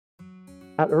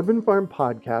At Urban Farm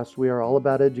Podcast, we are all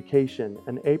about education,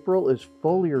 and April is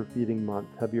foliar feeding month.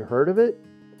 Have you heard of it?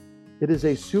 It is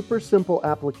a super simple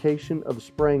application of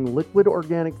spraying liquid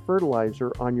organic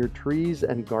fertilizer on your trees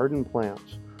and garden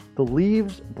plants. The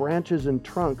leaves, branches, and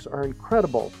trunks are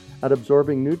incredible at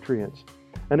absorbing nutrients.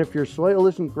 And if your soil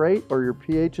isn't great or your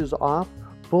pH is off,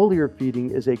 foliar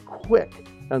feeding is a quick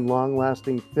and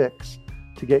long-lasting fix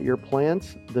to get your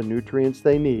plants the nutrients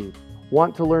they need.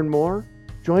 Want to learn more?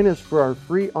 Join us for our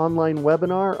free online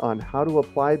webinar on how to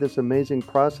apply this amazing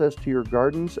process to your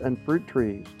gardens and fruit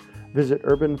trees. Visit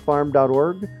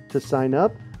urbanfarm.org to sign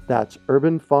up. That's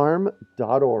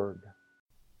urbanfarm.org.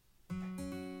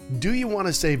 Do you want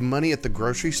to save money at the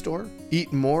grocery store,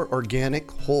 eat more organic,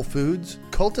 whole foods,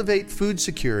 cultivate food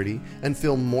security, and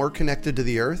feel more connected to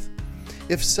the earth?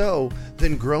 If so,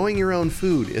 then growing your own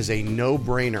food is a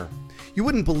no-brainer. You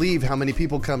wouldn't believe how many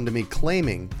people come to me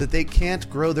claiming that they can't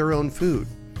grow their own food.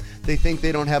 They think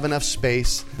they don't have enough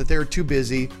space, that they're too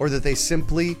busy, or that they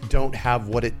simply don't have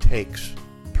what it takes.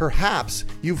 Perhaps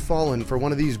you've fallen for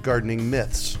one of these gardening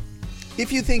myths.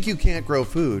 If you think you can't grow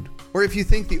food, or if you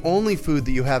think the only food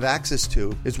that you have access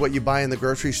to is what you buy in the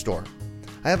grocery store,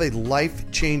 I have a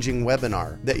life-changing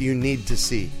webinar that you need to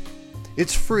see.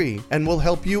 It's free and will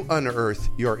help you unearth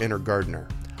your inner gardener.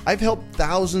 I've helped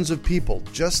thousands of people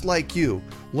just like you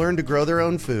learn to grow their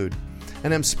own food,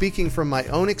 and I'm speaking from my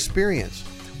own experience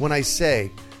when I say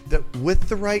that with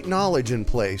the right knowledge in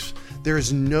place, there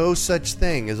is no such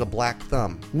thing as a black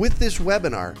thumb. With this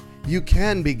webinar, you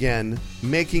can begin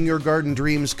making your garden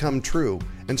dreams come true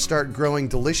and start growing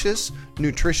delicious,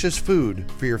 nutritious food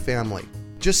for your family.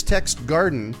 Just text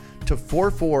GARDEN to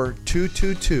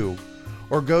 44222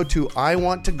 or go to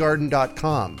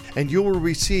iwanttogarden.com and you will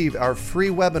receive our free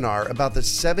webinar about the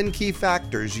 7 key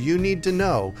factors you need to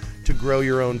know to grow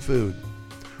your own food.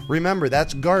 Remember,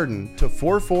 that's GARDEN to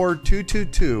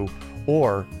 44222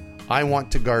 or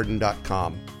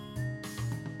iwanttogarden.com.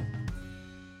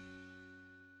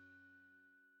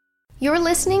 You're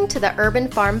listening to the Urban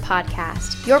Farm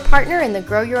Podcast, your partner in the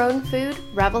Grow Your Own Food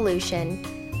revolution.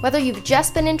 Whether you've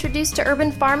just been introduced to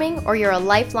urban farming or you're a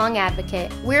lifelong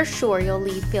advocate, we're sure you'll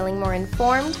leave feeling more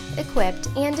informed, equipped,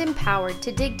 and empowered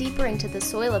to dig deeper into the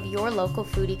soil of your local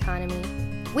food economy.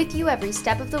 With you every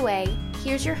step of the way,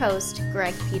 here's your host,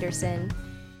 Greg Peterson.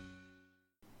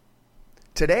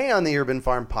 Today on the Urban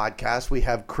Farm Podcast, we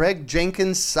have Craig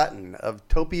Jenkins-Sutton of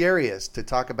Topiarius to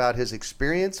talk about his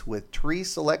experience with tree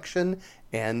selection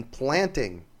and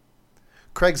planting.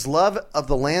 Craig's love of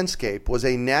the landscape was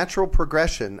a natural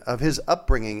progression of his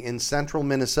upbringing in central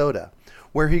Minnesota,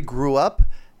 where he grew up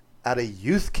at a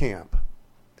youth camp.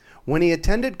 When he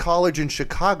attended college in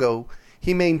Chicago,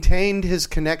 he maintained his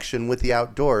connection with the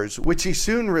outdoors, which he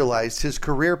soon realized his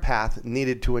career path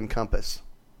needed to encompass.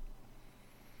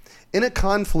 In a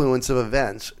confluence of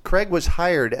events, Craig was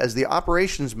hired as the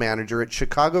operations manager at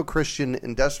Chicago Christian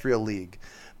Industrial League,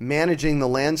 managing the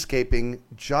landscaping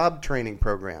job training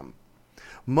program.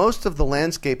 Most of the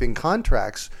landscaping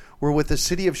contracts were with the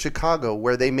city of Chicago,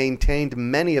 where they maintained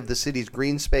many of the city's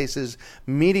green spaces,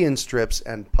 median strips,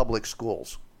 and public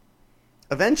schools.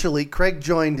 Eventually, Craig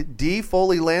joined D.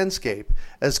 Foley Landscape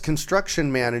as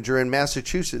construction manager in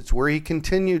Massachusetts, where he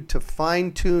continued to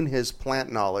fine-tune his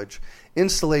plant knowledge,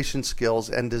 installation skills,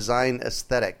 and design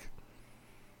aesthetic.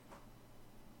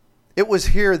 It was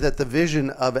here that the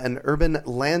vision of an urban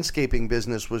landscaping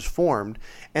business was formed,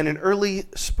 and in early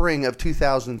spring of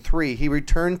 2003, he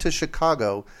returned to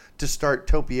Chicago to start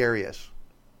Topiarius.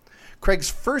 Craig's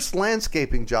first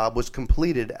landscaping job was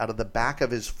completed out of the back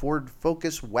of his Ford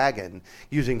Focus wagon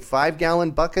using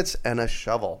 5-gallon buckets and a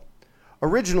shovel.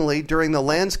 Originally, during the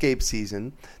landscape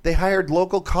season, they hired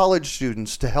local college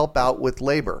students to help out with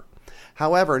labor.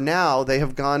 However, now they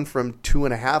have gone from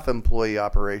 2.5 employee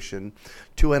operation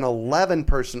to an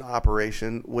 11-person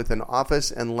operation with an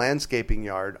office and landscaping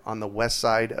yard on the west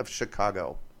side of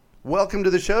Chicago. Welcome to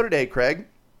the show today, Craig.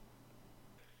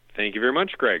 Thank you very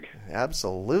much, Greg.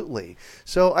 Absolutely.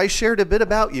 So I shared a bit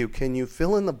about you. Can you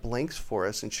fill in the blanks for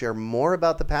us and share more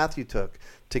about the path you took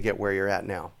to get where you're at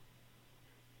now?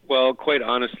 Well, quite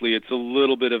honestly, it's a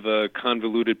little bit of a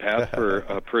convoluted path for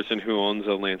a person who owns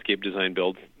a landscape design,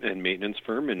 build, and maintenance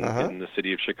firm in the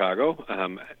city of Chicago.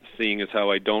 Seeing as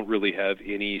how I don't really have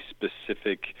any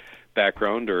specific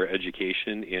background or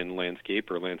education in landscape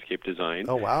or landscape design.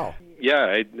 Oh, wow.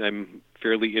 Yeah, I'm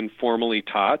fairly informally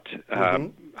taught.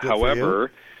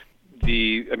 However,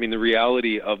 the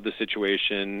reality of the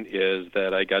situation is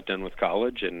that I got done with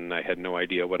college and I had no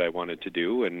idea what I wanted to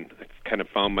do, and I kind of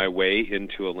found my way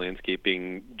into a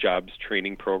landscaping jobs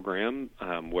training program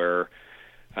where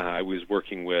I was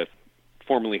working with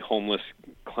formerly homeless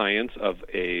clients of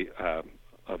a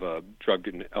drug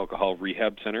and alcohol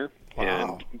rehab center,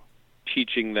 and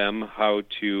teaching them how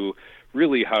to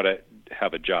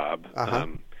have a job.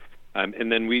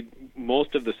 And then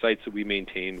most of the sites that we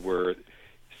maintained were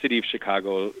City of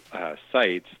Chicago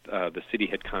sites. The city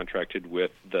had contracted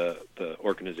with the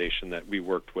organization that we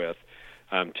worked with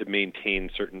to maintain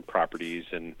certain properties,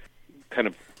 and kind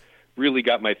of really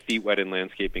got my feet wet in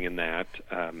landscaping in that,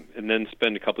 and then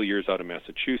spent a couple of years out of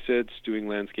Massachusetts doing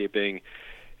landscaping.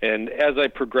 And as I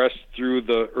progressed through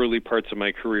the early parts of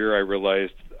my career, I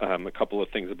realized a couple of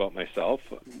things about myself.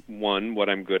 One, what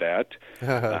I'm good at,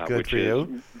 which is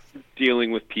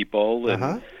dealing with people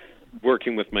and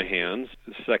working with my hands.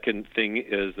 The second thing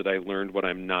is that I learned what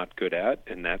I'm not good at,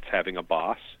 and that's having a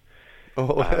boss.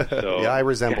 Yeah, I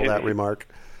resemble that remark.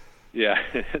 Yeah,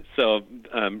 so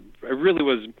I really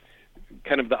was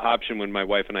kind of the option when my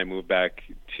wife and I moved back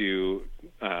to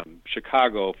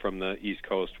Chicago from the East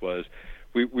Coast. Was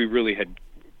we really had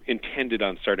intended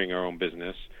on starting our own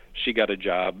business. She got a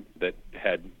job that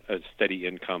had a steady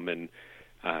income and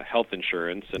health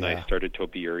insurance, and I started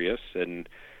Topiarius, and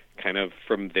kind of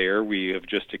from there we have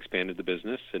just expanded the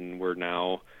business, and we're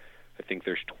now, I think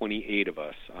there's 28 of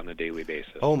us on a daily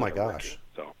basis. Oh my gosh.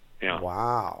 So, yeah.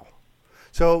 Wow.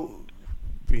 So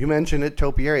you mentioned it,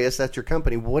 Topiarius, that's your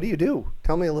company. What do you do?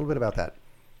 Tell me a little bit about that.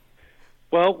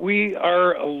 Well, we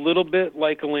are a little bit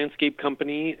like a landscape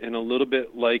company and a little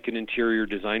bit like an interior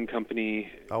design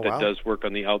company that does work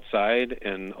on the outside,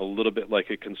 and a little bit like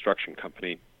a construction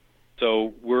company.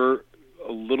 So we're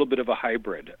a little bit of a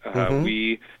hybrid.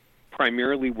 We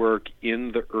primarily work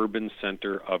in the urban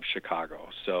center of Chicago.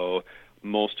 So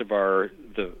most of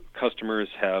the customers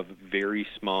have very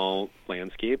small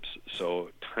landscapes, so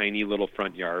tiny little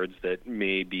front yards that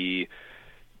may be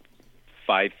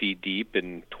 5 feet deep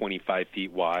and 25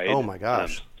 feet wide. Oh my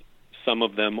gosh. Some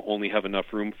of them only have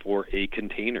enough room for a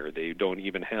container. They don't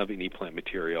even have any plant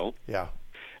material. Yeah.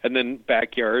 And then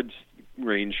backyards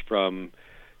range from,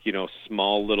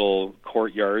 small little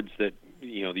courtyards that,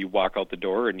 you walk out the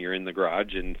door and you're in the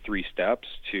garage in 3 steps,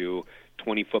 to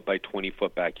 20-foot by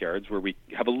 20-foot backyards where we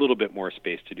have a little bit more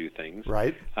space to do things.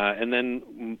 Right. And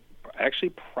then actually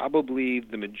probably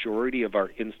the majority of our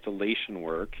installation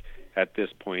work at this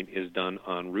point is done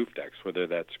on roof decks, whether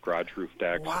that's garage roof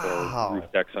decks or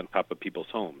roof decks on top of people's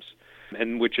homes.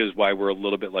 And which is why we're a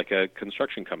little bit like a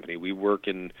construction company. We work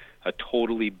in a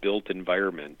totally built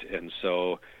environment, and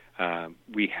so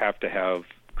we have to have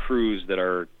crews that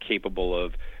are capable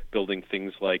of building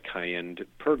things like high-end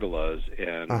pergolas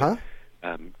and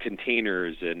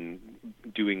containers, and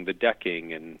doing the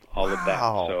decking and all of that.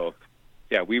 So,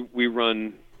 yeah, we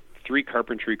run 3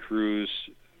 carpentry crews,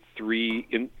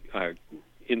 3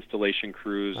 installation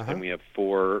crews, and we have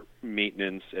 4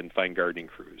 maintenance and fine gardening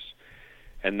crews.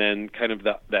 And then kind of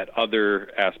that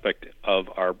other aspect of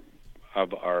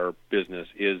our business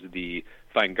is the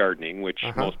fine gardening, which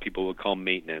most people would call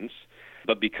maintenance.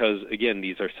 But because, again,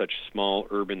 these are such small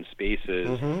urban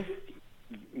spaces,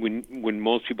 when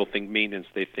most people think maintenance,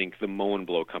 they think the mow and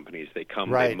blow companies. They come,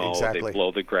 they mow, they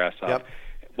blow the grass up. Yep.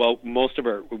 Well, most of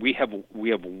we have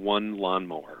 1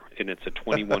 lawnmower, and it's a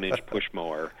 21-inch push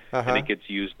mower, and it gets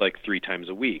used like 3 times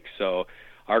a week. So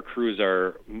our crews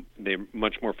they're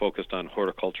much more focused on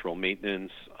horticultural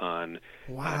maintenance, on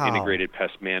integrated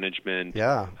pest management.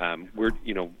 Yeah.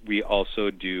 We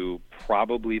also do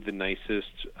probably the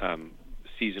nicest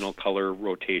seasonal color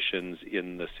rotations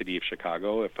in the city of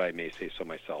Chicago, if I may say so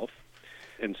myself.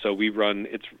 And so we run,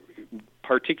 it's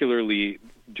particularly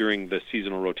during the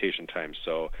seasonal rotation time,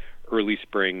 so early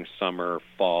spring, summer,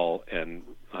 fall, and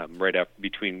right after,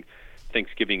 between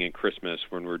Thanksgiving and Christmas,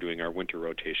 when we're doing our winter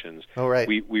rotations. Oh, right.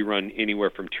 We run anywhere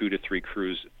from 2 to 3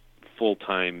 crews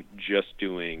full-time just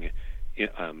doing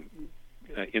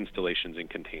installations in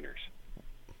containers.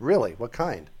 Really? What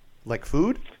kind? Like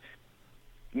food?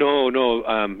 No,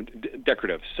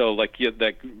 decorative. So like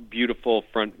that beautiful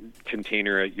front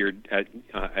container at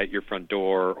your front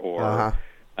door, or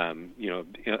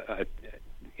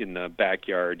in the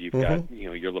backyard, you've got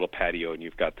your little patio, and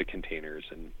you've got the containers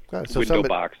and window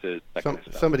boxes. That kind of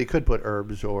stuff. Somebody could put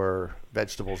herbs or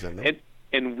vegetables in them.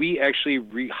 And we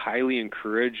actually highly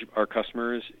encourage our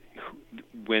customers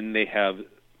when they have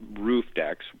roof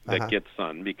decks that get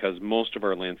sun, because most of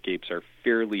our landscapes are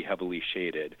fairly heavily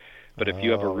shaded. But if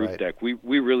you have a roof deck, we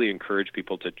really encourage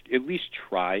people to at least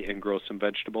try and grow some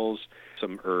vegetables,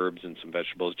 some herbs and some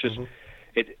vegetables. Just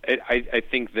I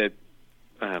think that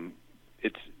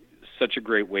it's such a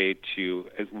great way to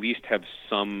at least have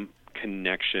some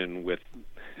connection with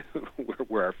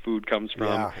where our food comes from.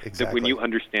 Yeah, exactly. That when you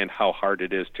understand how hard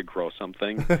it is to grow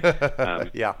something.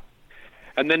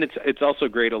 And then it's also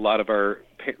great. A lot of our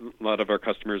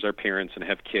customers are parents and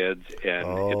have kids, and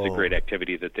it's a great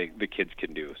activity that the kids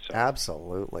can do. So.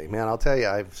 Absolutely, man. I'll tell you,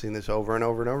 I've seen this over and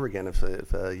over and over again.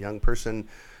 If a young person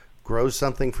grows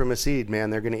something from a seed,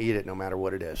 man, they're going to eat it no matter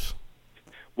what it is.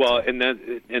 Well, and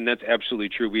that's absolutely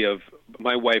true.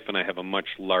 My wife and I have a much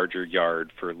larger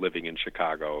yard for living in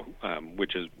Chicago,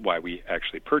 which is why we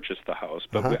actually purchased the house.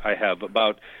 But I have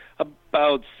about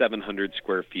 700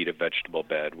 square feet of vegetable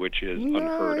bed, which is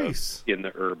unheard of in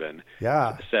the urban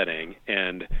setting.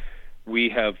 And we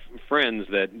have friends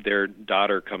that their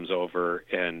daughter comes over,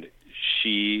 and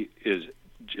she is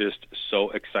just so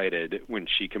excited when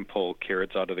she can pull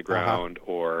carrots out of the ground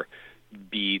or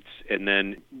beets, and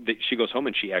then she goes home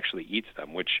and she actually eats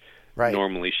them, which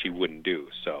normally she wouldn't do.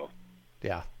 So,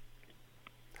 yeah,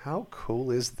 how cool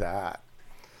is that?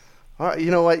 All right, you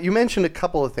know what? You mentioned a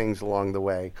couple of things along the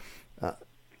way.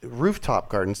 Rooftop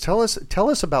gardens. Tell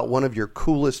us about one of your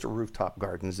coolest rooftop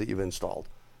gardens that you've installed.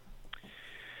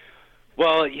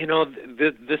 Well,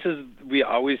 we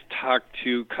always talk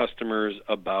to customers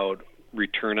about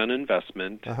return on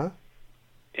investment.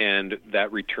 And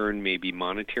that return may be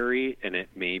monetary, and it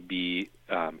may be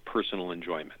personal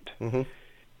enjoyment.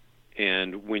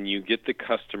 And when you get the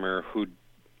customer who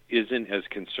isn't as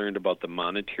concerned about the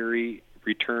monetary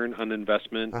return on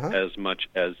investment as much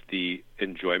as the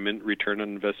enjoyment return on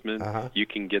investment, you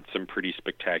can get some pretty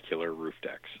spectacular roof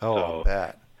decks. Oh, so I'll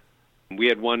bet. We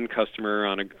had one customer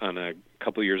on a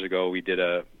couple of years ago.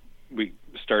 We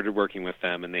started working with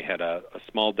them, and they had a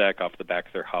small deck off the back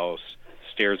of their house,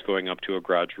 stairs going up to a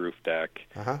garage roof deck,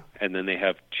 and then they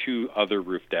have 2 other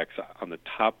roof decks on the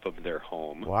top of their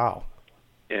home. Wow.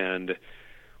 And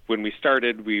when we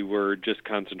started, we were just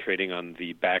concentrating on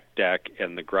the back deck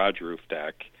and the garage roof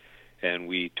deck, and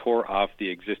we tore off the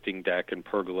existing deck and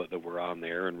pergola that were on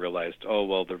there and realized,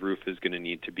 the roof is going to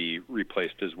need to be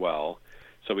replaced as well.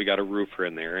 So we got a roofer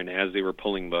in there, and as they were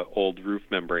pulling the old roof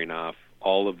membrane off,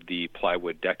 all of the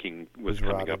plywood decking was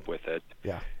coming up with it.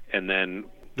 Yeah. And then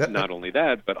not only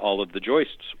that, but all of the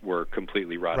joists were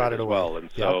completely rotted as well. And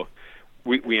so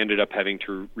we ended up having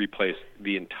to replace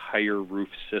the entire roof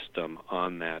system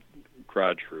on that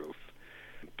garage roof.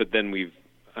 But then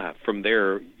from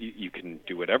there, you can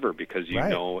do whatever because you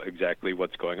know exactly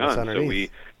what's going on. So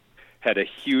we had a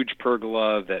huge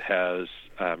pergola that has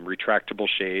retractable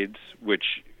shades,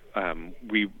 which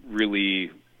we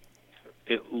really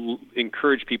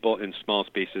encourage people in small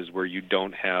spaces where you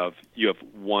have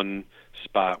one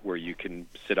spot where you can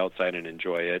sit outside and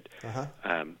enjoy it.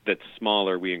 That's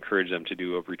smaller. We encourage them to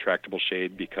do a retractable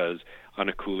shade because on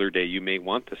a cooler day you may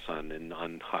want the sun, and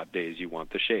on hot days you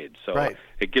want the shade. So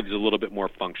it gives a little bit more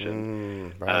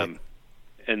function.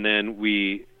 And then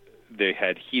they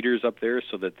had heaters up there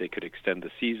so that they could extend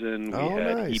the season. We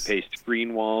had e-paste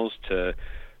screen walls to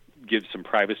give some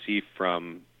privacy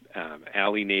from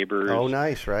alley neighbors. Oh,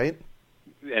 nice, right?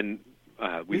 And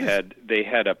they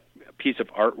had a piece of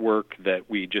artwork that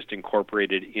we just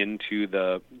incorporated into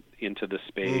the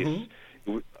space.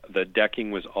 The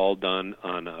decking was all done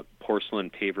on a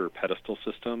porcelain paver pedestal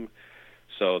system,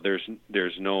 so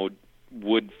there's no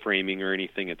wood framing or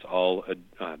anything. It's all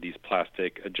these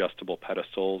plastic adjustable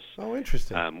pedestals. Oh,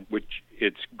 interesting. Which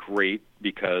it's great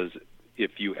because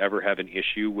if you ever have an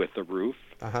issue with the roof,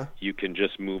 you can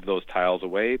just move those tiles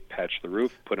away, patch the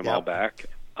roof, put them all back,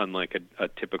 unlike a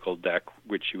typical deck,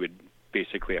 which you would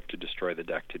basically have to destroy the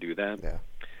deck to do that. Yeah.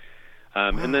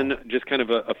 And then just kind of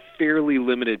a fairly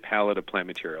limited palette of plant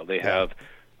material. They have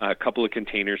a couple of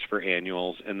containers for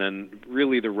annuals, and then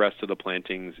really the rest of the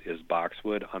plantings is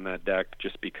boxwood on that deck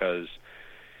just because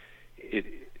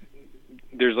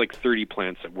there's like 30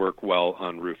 plants that work well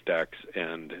on roof decks,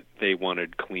 and they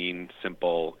wanted clean,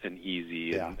 simple, and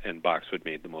easy, and boxwood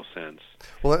made the most sense.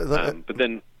 Well, but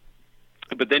then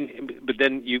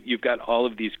you've got all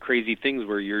of these crazy things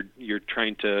where you're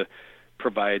trying to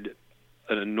provide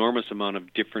an enormous amount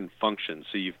of different functions.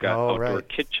 So you've got outdoor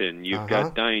kitchen, you've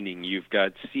got dining, you've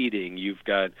got seating, you've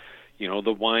got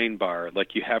the wine bar.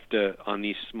 Like you have to, on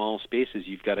these small spaces,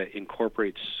 you've got to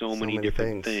incorporate so many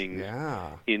different things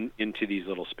into these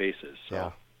little spaces. So.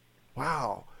 Yeah.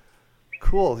 Wow.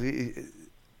 Cool.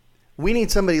 We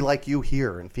need somebody like you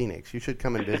here in Phoenix. You should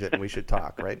come and visit and we should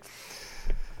talk, right?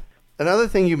 Another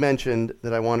thing you mentioned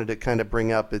that I wanted to kind of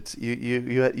bring up, it's you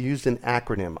used an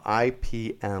acronym,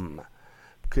 IPM.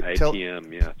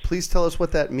 IPM, yes. Please tell us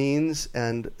what that means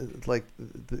and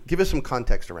give us some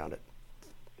context around it.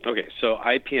 Okay, so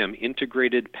IPM,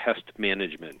 Integrated Pest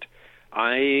Management.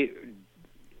 I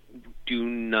do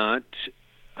not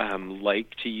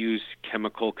like to use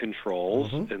chemical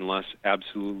controls unless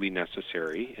absolutely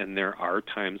necessary, and there are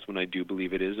times when I do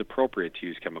believe it is appropriate to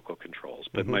use chemical controls,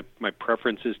 but my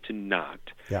preference is to not.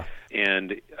 Yeah.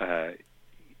 And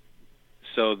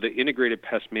so the integrated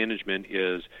pest management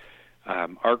is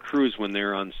our crews, when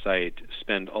they're on site,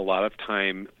 spend a lot of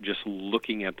time just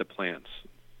looking at the plants,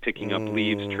 picking up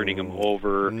leaves, turning them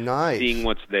over, seeing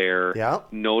what's there,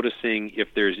 noticing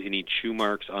if there's any chew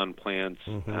marks on plants,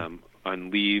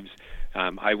 on leaves.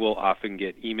 I will often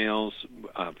get emails,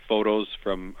 photos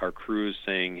from our crews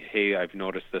saying, hey, I've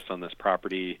noticed this on this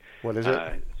property. What is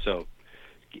it? So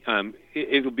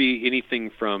it'll be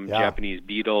anything from Japanese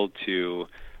beetle to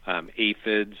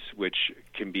aphids, which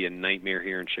can be a nightmare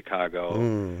here in Chicago.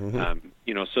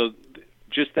 So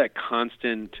just that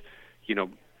constant,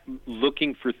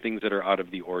 looking for things that are out of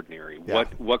the ordinary.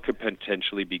 What could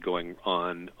potentially be going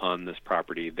on this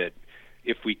property that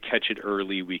if we catch it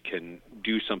early, we can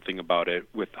do something about it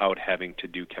without having to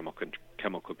do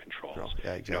chemical controls.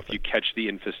 Yeah, exactly. If you catch the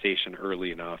infestation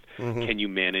early enough, can you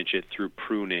manage it through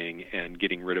pruning and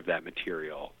getting rid of that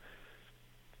material?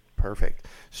 Perfect.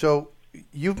 So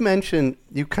you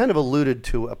kind of alluded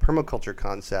to a permaculture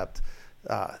concept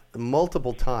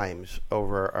multiple times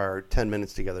over our 10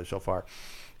 minutes together so far.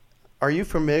 Are you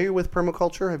familiar with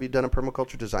permaculture? Have you done a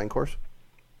permaculture design course?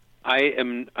 I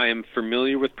am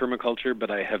familiar with permaculture, but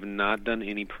I have not done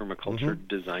any permaculture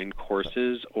design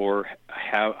courses, or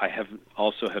I've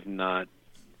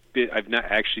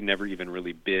actually never even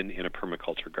really been in a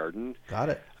permaculture garden. Got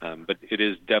it. But it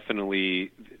is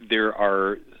definitely, there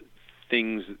are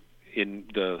things in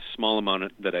the small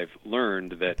amount that I've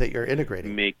learned that you're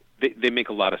integrating they make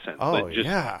a lot of sense. Oh, but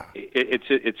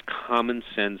it's common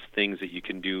sense things that you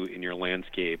can do in your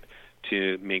landscape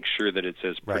to make sure that it's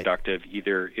as productive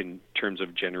either in terms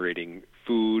of generating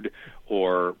food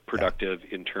or productive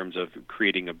in terms of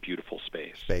creating a beautiful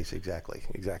space. Exactly.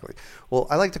 Well,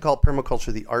 I like to call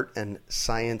permaculture the art and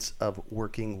science of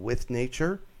working with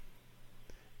nature.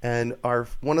 And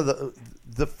one of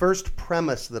the first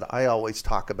premise that I always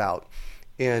talk about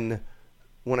when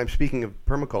I'm speaking of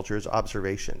permaculture is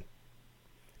observation.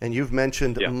 And you've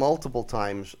mentioned multiple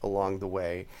times along the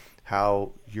way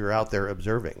how you're out there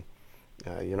observing.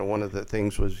 One of the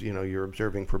things was, you're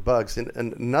observing for bugs. And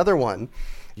another one,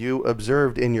 you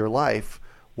observed in your life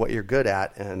what you're good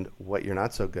at and what you're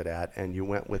not so good at, and you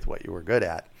went with what you were good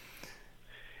at.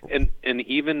 And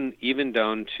even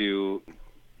down to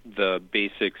the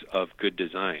basics of good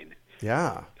design.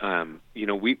 Yeah.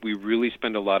 We really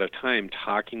spend a lot of time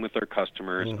talking with our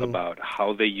customers about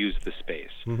how they use the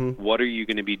space. What are you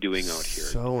going to be doing out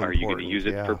here? Are you going to use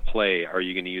it for play? Are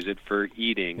you going to use it for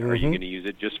eating? Are you going to use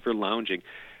it just for lounging?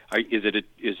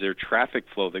 Is there traffic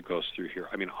flow that goes through here?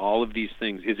 I mean, all of these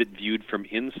things. Is it viewed from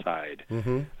inside?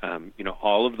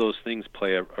 All of those things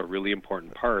play a really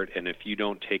important part. And if you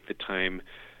don't take the time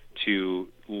to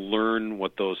learn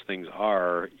what those things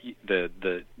are,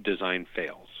 the design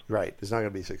fails. Right. It's not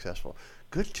going to be successful.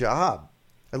 Good job.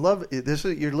 I love this.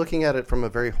 You're looking at it from a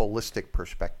very holistic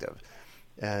perspective.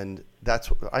 And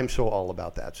I'm so all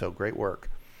about that. So great work.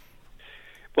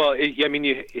 Well,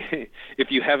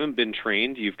 if you haven't been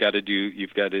trained, you've got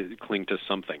to cling to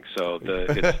something. So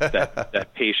it's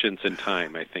that patience and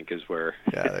time, I think, is where.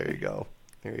 Yeah, there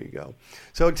you go.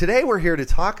 So today we're here to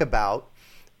talk about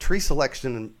tree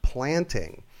selection and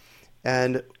planting.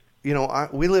 And,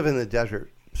 we live in the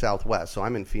desert Southwest, so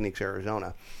I'm in Phoenix,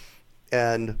 Arizona.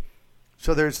 And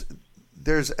so there's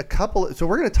a couple. So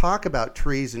we're going to talk about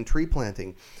trees and tree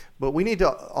planting, but we need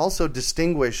to also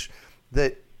distinguish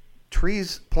that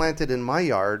trees planted in my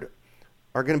yard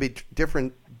are going to be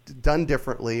done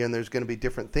differently, and there's going to be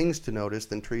different things to notice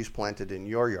than trees planted in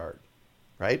your yard,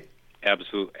 right?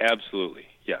 Absolutely,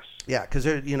 yes. Yeah, because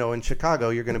in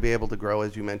Chicago, you're going to be able to grow,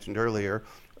 as you mentioned earlier,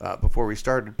 before we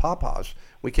started, pawpaws.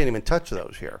 We can't even touch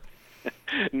those here.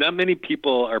 Not many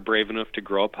people are brave enough to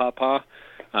grow a pawpaw,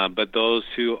 but those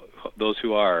who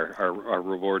are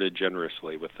rewarded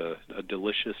generously with a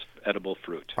delicious edible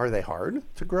fruit. Are they hard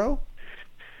to grow?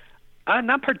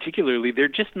 Not particularly. They're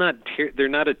just not. They're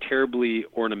not a terribly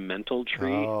ornamental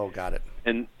tree. Oh, got it.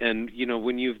 And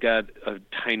when you've got a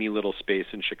tiny little space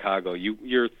in Chicago,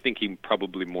 you're thinking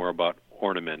probably more about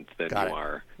ornament than you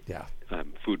are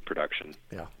food production.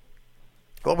 Yeah.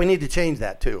 Well, we need to change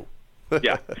that too.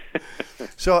 Yeah.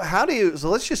 So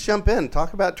let's just jump in.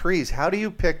 Talk about trees. How do you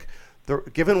pick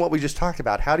given what we just talked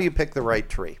about, how do you pick the right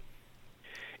tree?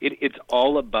 It's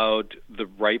all about the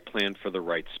right plant for the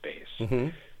right space.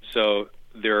 So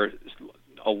there are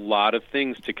a lot of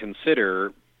things to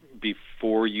consider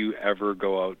before you ever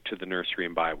go out to the nursery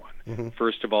and buy one.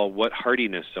 First of all, what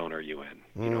hardiness zone are you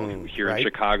in? Here in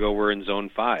Chicago, we're in zone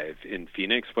 5. In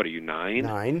Phoenix, what are you, 9?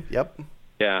 9, yep.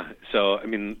 Yeah, so, I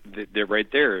mean, they're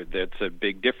right there. That's a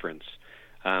big difference.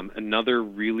 Another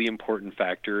really important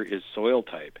factor is soil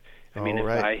type. If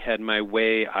I had my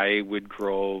way, I would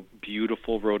grow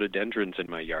beautiful rhododendrons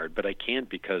in my yard, but I can't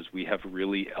because we have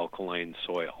really alkaline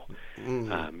soil.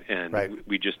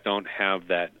 We just don't have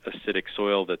that acidic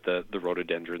soil that the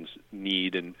rhododendrons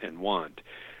need and want.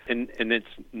 And it's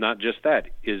not just that.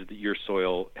 Is your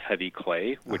soil heavy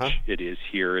clay, which it is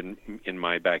here in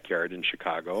my backyard in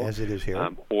Chicago? As it is here.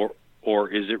 Or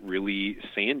is it really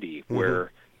sandy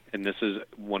where, and this is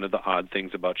one of the odd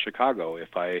things about Chicago,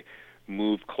 if I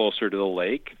move closer to the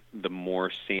lake, the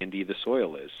more sandy the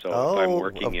soil is. So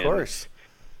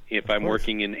if I'm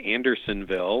working in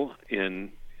Andersonville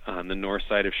on the north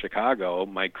side of Chicago,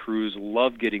 my crews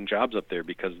love getting jobs up there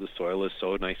because the soil is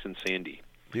so nice and sandy.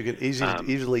 You can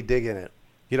easily dig in it.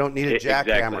 You don't need a jackhammer.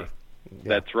 Exactly. Yeah.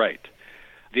 That's right.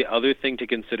 The other thing to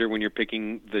consider when you're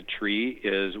picking the tree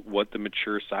is what the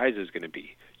mature size is going to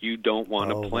be. You don't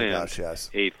want to plant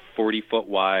a 40-foot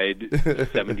wide,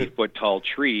 70-foot tall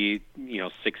tree,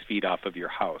 6 feet off of your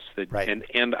house.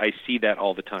 And I see that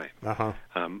all the time.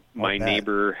 My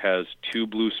neighbor has 2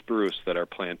 blue spruce that are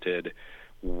planted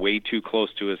way too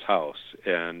close to his house,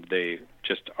 and they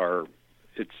just are.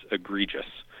 It's egregious.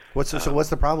 What's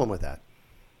the problem with that?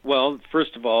 Well,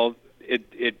 first of all,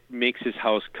 it makes his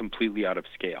house completely out of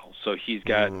scale. So he's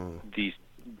got these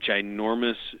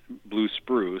ginormous blue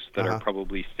spruce that are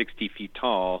probably 60 feet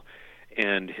tall,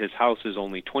 and his house is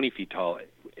only 20 feet tall.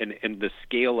 And the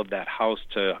scale of that house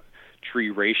to tree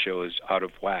ratio is out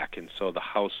of whack, and so the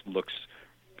house looks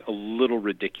a little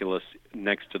ridiculous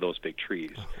next to those big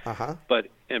trees.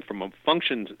 And from a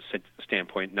function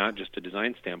standpoint, not just a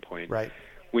design standpoint,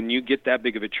 when you get that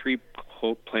big of a tree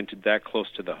planted that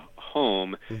close to the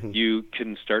home, you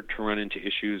can start to run into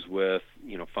issues with,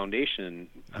 foundation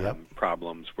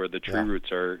problems where the tree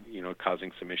roots are,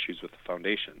 causing some issues with the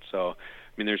foundation. So,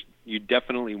 you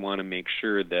definitely want to make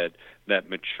sure that that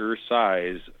mature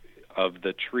size of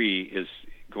the tree is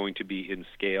going to be in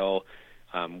scale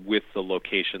with the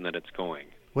location that it's going.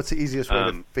 What's the easiest way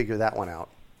to figure that one out?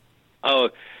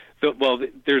 Well,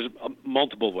 there's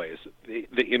multiple ways.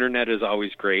 The internet is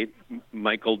always great.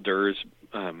 Michael Durr's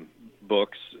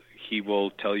books, he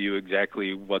will tell you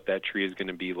exactly what that tree is going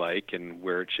to be like and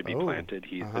where it should be planted.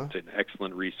 It's an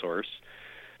excellent resource.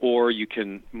 Or you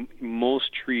can,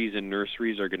 most trees in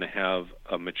nurseries are going to have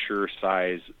a mature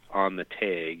size on the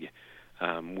tag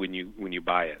when you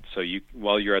buy it. So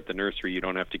while you're at the nursery, you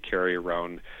don't have to carry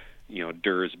around,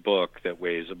 Durr's book that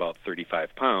weighs about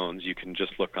 35 pounds. You can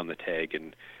just look on the tag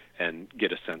and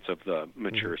get a sense of the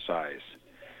mature size.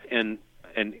 And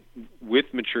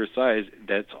with mature size,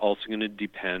 that's also going to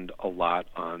depend a lot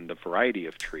on the variety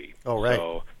of tree.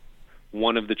 So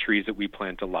one of the trees that we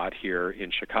plant a lot here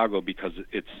in Chicago, because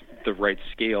it's the right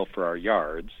scale for our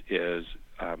yards, is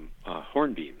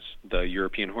hornbeams, the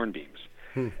European hornbeams.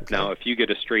 Now, if you get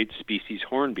a straight species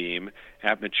hornbeam,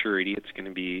 at maturity, it's going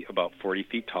to be about 40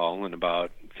 feet tall and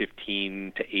about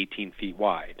 15 to 18 feet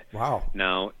wide. Wow.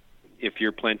 Now, if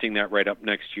you're planting that right up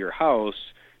next to your house,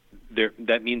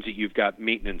 that means that you've got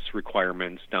maintenance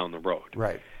requirements down the road.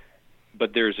 Right.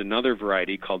 But there's another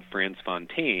variety called Franz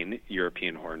Fontaine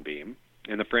European hornbeam,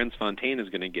 and the Franz Fontaine is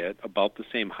going to get about the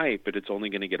same height, but it's only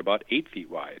going to get about 8 feet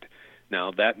wide.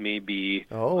 Now, that may be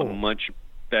a much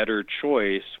better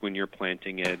choice when you're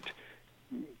planting it,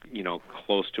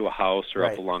 close to a house or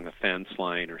up along a fence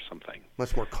line or something.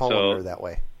 Much more columnar that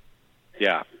way.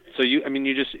 Yeah. So you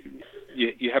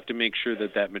have to make sure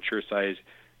that mature size,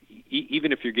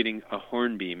 even if you're getting a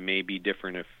hornbeam, may be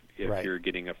different if you're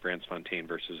getting a Franz Fontaine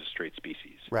versus a straight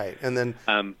species. Right. And then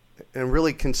and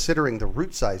really considering the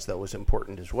root size, though, is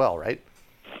important as well, right?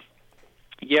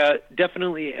 Yeah,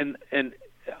 definitely. And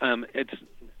it's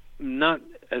not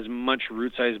as much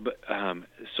root size, but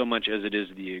so much as it is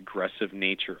the aggressive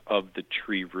nature of the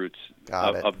tree roots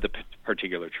of the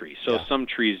particular tree. So some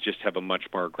trees just have a much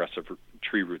more aggressive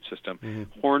tree root system.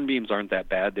 Hornbeams aren't that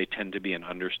bad. They tend to be an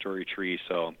understory tree,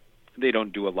 so they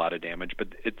don't do a lot of damage, but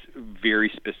it's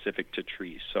very specific to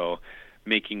trees. So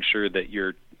making sure that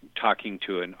you're talking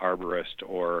to an arborist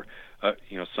or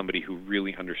somebody who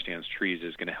really understands trees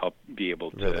is going to help be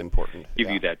able to give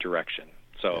you that direction.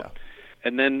 So,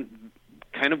 and then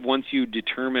kind of once you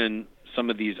determine some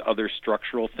of these other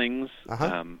structural things,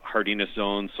 hardiness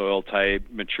zone, soil type,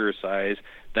 mature size,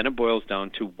 then it boils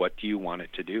down to what do you want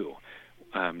it to do?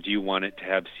 Do you want it to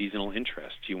have seasonal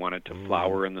interest? Do you want it to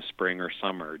flower in the spring or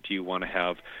summer? Do you want to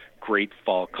have great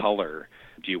fall color?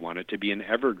 Do you want it to be an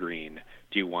evergreen?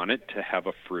 Do you want it to have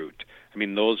a fruit? I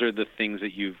mean, those are the things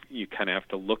that you kind of have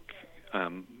to look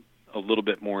a little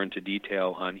bit more into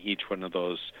detail on each one of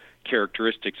those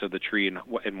characteristics of the tree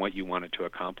and what you want it to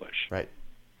accomplish. Right.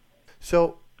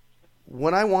 So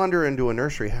when I wander into a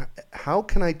nursery, how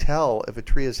can I tell if a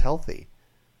tree is healthy?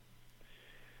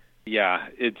 Yeah,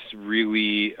 it's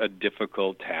really a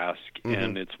difficult task,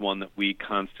 and it's one that we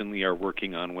constantly are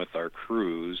working on with our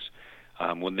crews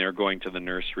when they're going to the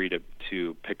nursery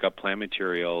to pick up plant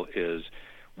material. Is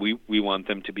we want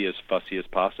them to be as fussy as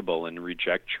possible and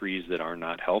reject trees that are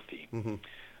not healthy.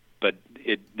 But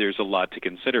there's a lot to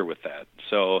consider with that.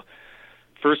 So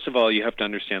first of all, you have to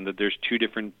understand that there's two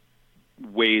different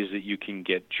ways that you can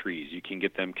get trees. You can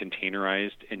get them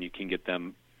containerized, and you can get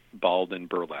them balled and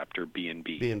burlapped, or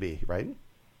B&B. B&B, right?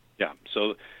 Yeah.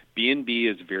 So B&B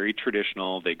is very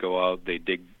traditional. They go out,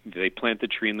 they plant the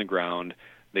tree in the ground,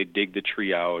 they dig the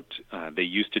tree out. They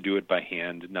used to do it by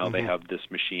hand. Now they have this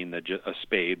machine, a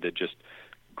spade, that just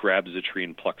grabs the tree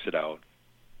and plucks it out.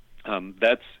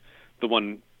 That's the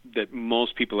one that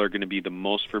most people are going to be the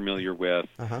most familiar with.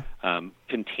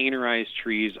 Containerized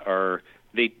trees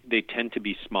they tend to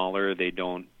be smaller. They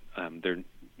don't.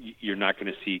 You're not going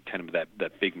to see kind of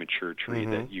that big mature tree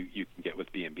that you can get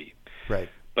with B&B. Right.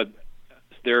 But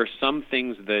there are some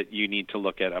things that you need to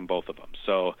look at on both of them.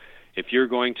 So if you're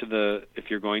going to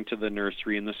the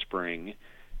nursery in the spring,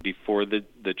 before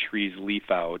the trees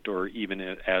leaf out, or even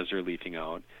as they're leafing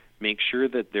out, make sure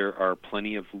that there are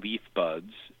plenty of leaf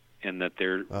buds and that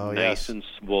they're nice and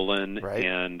swollen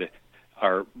and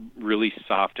are really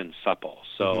soft and supple.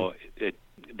 So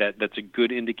that's a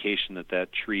good indication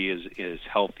that tree is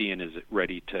healthy and is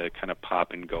ready to kind of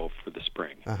pop and go for the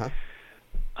spring.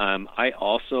 I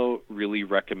also really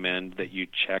recommend that you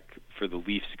check for the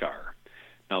leaf scar.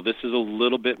 Now, this is a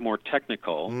little bit more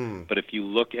technical, but if you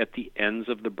look at the ends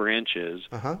of the branches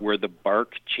where the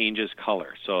bark changes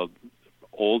color, so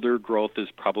older growth is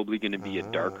probably going to be a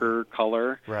darker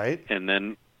color, and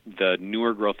then the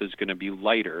newer growth is going to be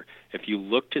lighter. If you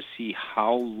look to see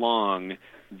how long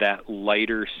that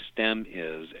lighter stem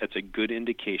is, it's a good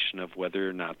indication of whether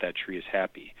or not that tree is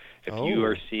happy. If you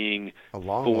are seeing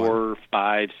 4,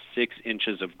 5, 6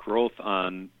 inches of growth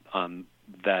on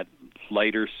that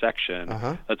lighter section,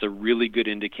 that's a really good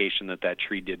indication that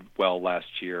tree did well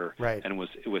last year and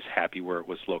was happy where it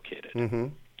was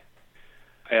located.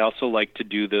 I also like to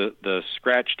do the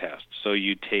scratch test. So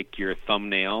you take your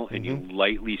thumbnail and you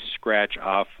lightly scratch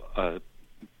off a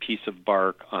piece of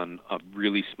bark on a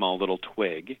really small little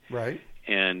twig.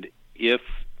 And if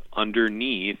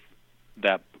underneath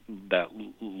that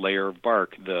layer of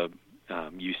bark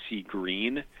you see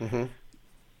green,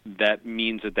 that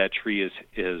means that tree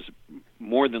is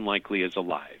more than likely is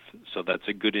alive. So that's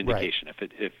a good indication.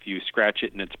 If you scratch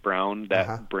it and it's brown,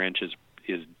 that branch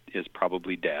is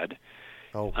probably dead.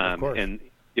 Of course. And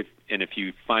if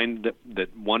you find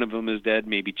that one of them is dead,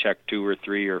 maybe check 2 or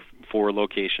 3 or 4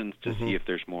 locations to see if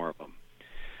there's more of them.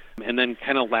 And then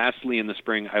kind of lastly in the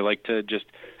spring, I like to just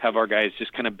have our guys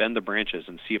just kind of bend the branches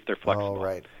and see if they're flexible.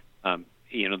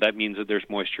 That means that there's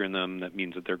moisture in them. That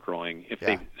means that they're growing. If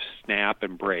they snap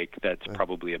and break, that's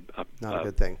probably not a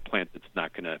good thing. Plant that's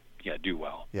not going to do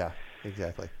well. Yeah,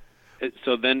 exactly.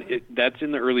 So then that's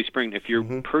in the early spring. If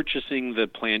you're purchasing the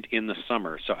plant in the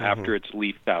summer, so after it's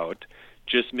leafed out,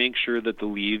 just make sure that the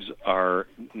leaves are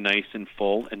nice and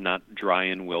full and not dry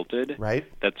and wilted.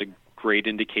 That's a great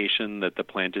indication that the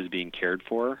plant is being cared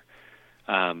for.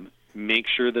 Make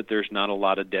sure that there's not a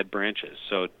lot of dead branches.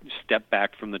 So step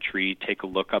back from the tree, take a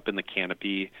look up in the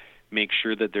canopy, make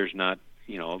sure that there's not,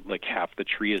 like half the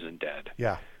tree isn't dead.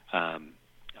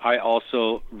 I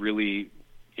also really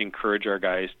encourage our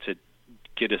guys to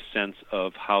get a sense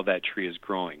of how that tree is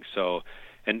growing. So,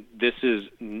 and this is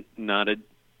not a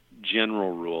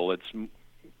general rule. It's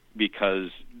because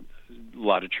a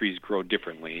lot of trees grow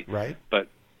differently. But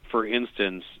for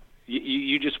instance,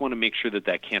 you just want to make sure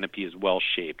that canopy is well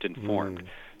shaped and formed.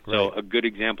 So a good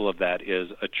example of that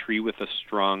is a tree with a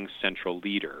strong central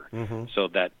leader. So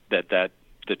that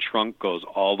the trunk goes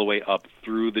all the way up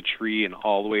through the tree and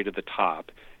all the way to the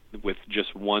top with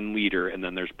just one leader, and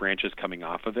then there's branches coming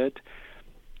off of it.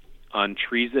 On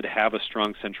trees that have a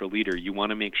strong central leader, you want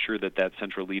to make sure that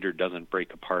central leader doesn't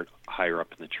break apart higher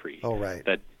up in the tree.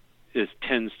 That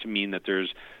tends to mean that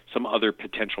there's some other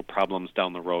potential problems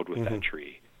down the road with that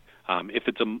tree. If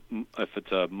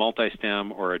it's a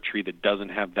multi-stem or a tree that doesn't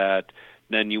have that,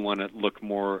 then you want to look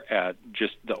more at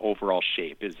just the overall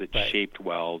shape. Is it shaped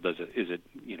well? Is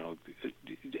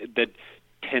it that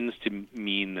tends to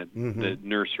mean that the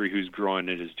nursery who's growing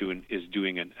it is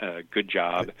doing a good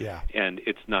job, and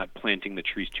it's not planting the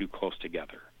trees too close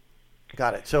together.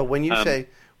 Got it. So when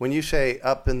you say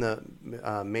up in the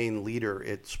main leader,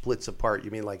 it splits apart.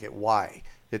 You mean like at Y?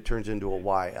 It turns into a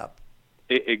Y up.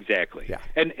 Exactly. Yeah.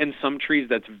 And some trees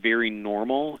that's very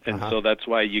normal, and so that's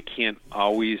why you can't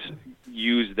always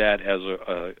use that as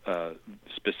a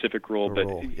specific rule. But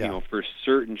you know, for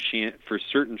certain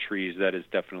trees, that is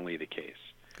definitely the case.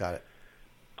 Got it.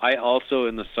 I also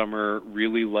in the summer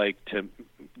really like to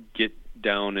get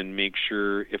down and make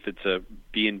sure if it's a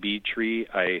B&B tree,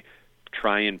 I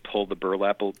try and pull the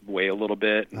burlap away a little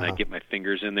bit, and I get my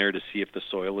fingers in there to see if the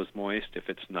soil is moist. If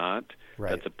it's not,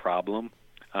 that's a problem.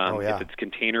 If it's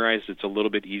containerized, it's a little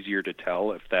bit easier to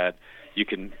tell if that you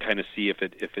can kind of see if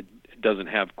it doesn't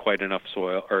have quite enough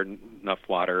soil or enough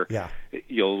water. Yeah.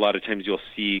 A lot of times you'll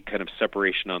see kind of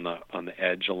separation on the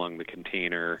edge along the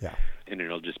container, and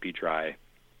it'll just be dry.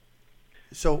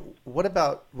 So what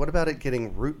about it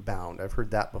getting root bound? I've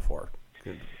heard that before.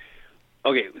 Good.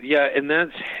 Okay, yeah, and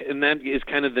that is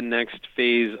kind of the next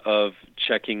phase of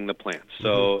checking the plants.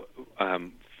 So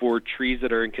for trees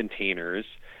that are in containers,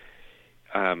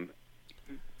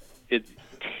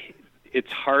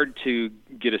 it's hard to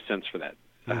get a sense for that.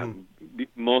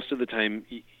 Most of the time,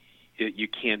 you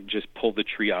can't just pull the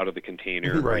tree out of the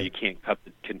container, or you can't cut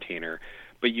the container,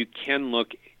 but you can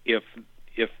look if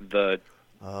the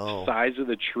size of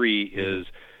the tree is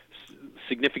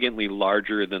significantly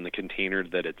larger than the container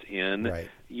that it's in.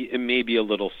 It may be a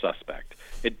little suspect.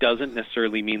 It doesn't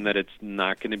necessarily mean that it's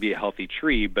not going to be a healthy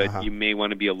tree, but you may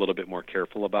want to be a little bit more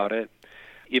careful about it.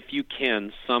 If you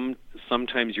can,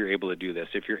 sometimes you're able to do this.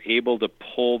 If you're able to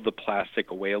pull the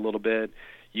plastic away a little bit,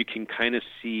 you can kind of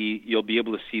see, you'll be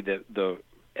able to see the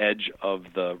edge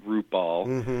of the root ball.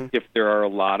 If there are a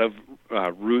lot of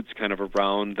roots kind of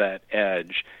around that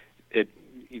edge,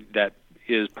 that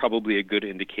is probably a good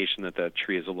indication that the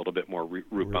tree is a little bit more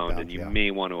root bound, and you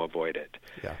may want to avoid it.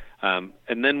 And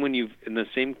then when in the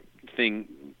same thing,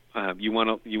 you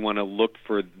want to look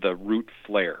for the root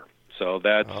flare. So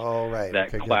that's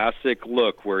classic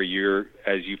look where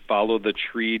as you follow the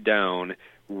tree down,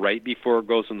 right before it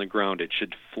goes in the ground, it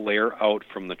should flare out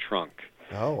from the trunk.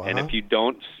 And if you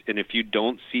don't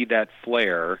see that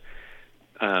flare,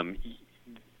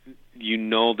 you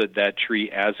know that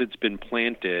tree, as it's been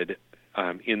planted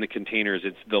in the containers,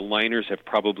 the liners have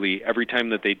probably, every time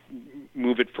that they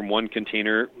move it from one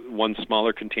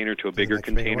smaller container to a bigger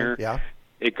container,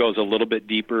 it goes a little bit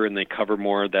deeper and they cover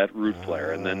more of that root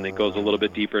flare, and then it goes a little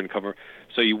bit deeper and cover.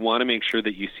 So you want to make sure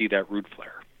that you see that root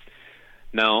flare.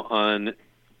 Now on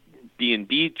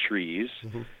B&B trees,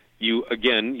 you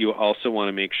also want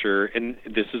to make sure, and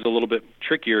this is a little bit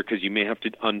trickier because you may have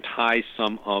to untie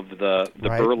some of the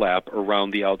burlap around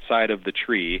the outside of the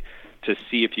tree to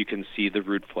see if you can see the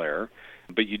root flare,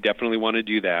 but you definitely want to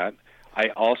do that. I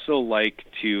also like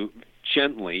to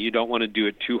gently, you don't want to do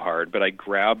it too hard, but I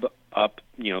grab up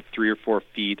 3 or 4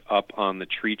 feet up on the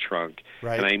tree trunk,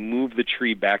 and I move the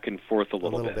tree back and forth a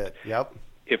little bit.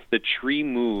 If the tree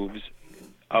moves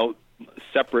out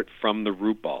separate from the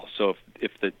root ball, so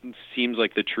if it seems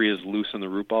like the tree is loose on the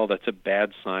root ball, that's a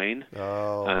bad sign.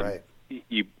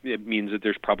 It means that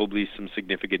there's probably some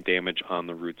significant damage on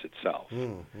the roots itself.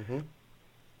 And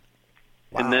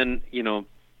then,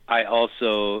 I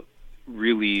also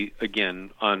really,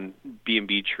 again, on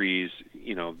B&B trees,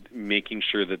 making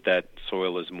sure that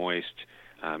soil is moist.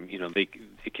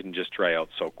 It can just dry out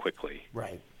so quickly.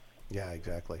 Yeah,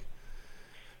 exactly.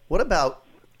 What about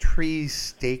tree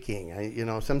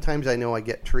staking? Sometimes I know I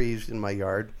get trees in my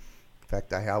yard. In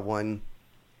fact, I have one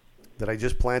that I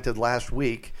just planted last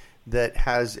week that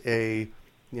has a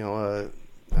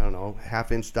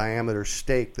half-inch diameter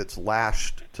stake that's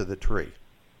lashed to the tree.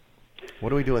 What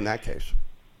do we do in that case?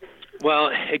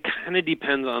 Well, it kind of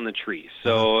depends on the tree.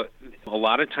 So a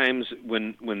lot of times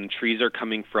when trees are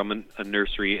coming from a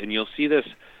nursery, and you'll see this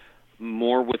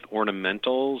more with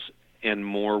ornamentals and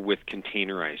more with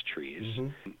containerized trees.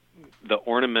 The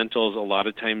ornamentals, a lot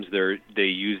of times they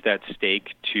use that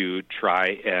stake to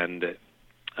try and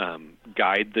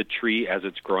guide the tree as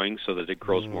it's growing so that it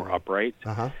grows more upright.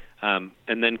 And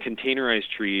then containerized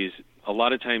trees, a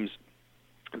lot of times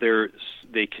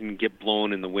they can get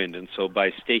blown in the wind, and so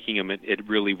by staking them, it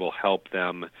really will help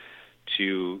them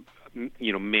to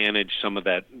manage some of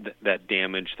that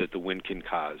damage that the wind can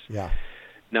cause.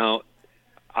 Now,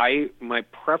 my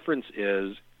preference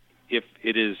is if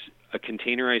it is a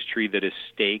containerized tree that is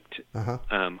staked,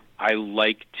 I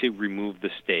like to remove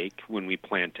the stake when we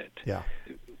plant it.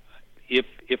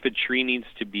 If a tree needs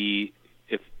to be,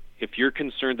 if you're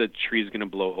concerned that the tree is going to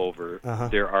blow over,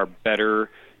 there are better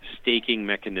staking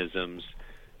mechanisms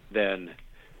and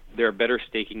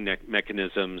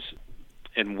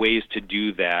ways to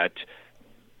do that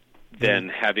than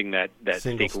having that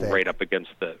stake right up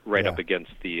against the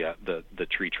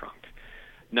tree trunk.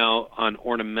 Now, on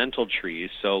ornamental trees,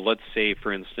 so let's say,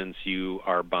 for instance, you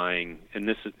are buying, and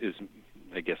this is,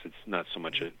 I guess it's not so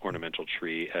much an ornamental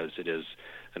tree as it is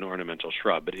an ornamental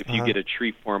shrub, but if you get a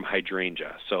tree-form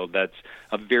hydrangea, so that's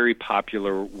a very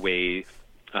popular way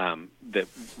that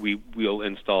we'll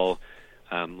install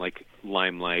like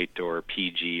limelight or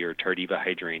PG or Tardiva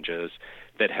hydrangeas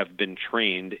that have been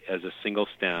trained as a single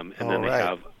stem, and then they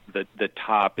have the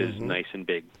top is nice and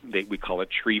big. We call it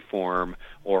tree form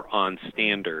or on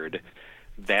standard.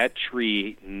 That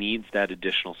tree needs that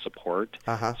additional support.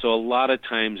 So a lot of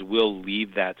times we'll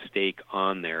leave that stake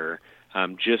on there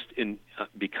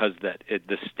because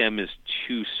the stem is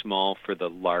too small for the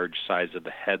large size of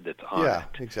the head that's on it. Yeah,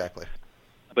 exactly.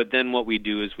 But then what we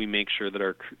do is we make sure that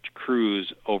our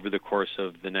crews over the course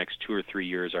of the next 2 or 3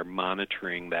 years are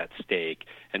monitoring that stake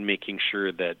and making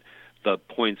sure that the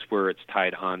points where it's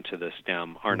tied onto the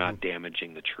stem are not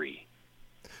damaging the tree.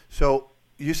 So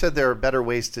you said there are better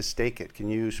ways to stake it. Can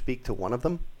you speak to one of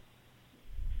them?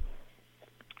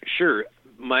 Sure.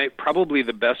 Probably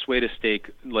the best way to stake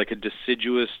like a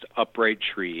deciduous upright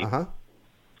tree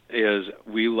is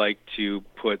we like to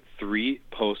put 3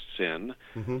 posts in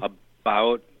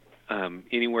about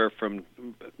anywhere from,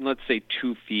 let's say,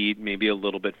 2 feet, maybe a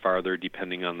little bit farther,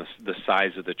 depending on the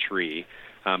size of the tree.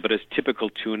 But a typical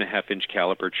 2.5-inch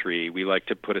caliper tree, we like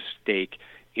to put a stake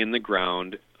in the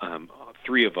ground,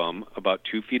 3 of them, about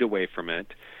 2 feet away from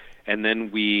it, and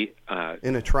then we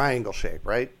in a triangle shape,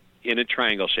 right? In a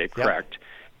triangle shape, correct.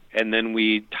 And then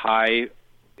we tie.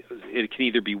 It can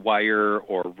either be wire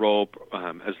or rope,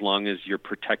 as long as you're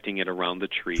protecting it around the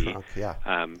tree. Trunk,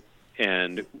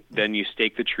 and then you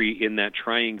stake the tree in that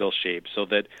triangle shape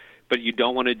but you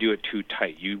don't want to do it too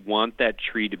tight. You want that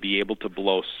tree to be able to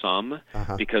blow some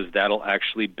because that'll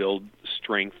actually build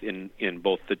strength in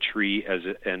both the tree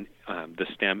and the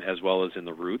stem as well as in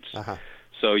the roots.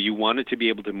 So you want it to be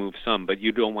able to move some, but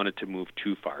you don't want it to move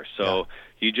too far. So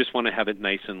you just want to have it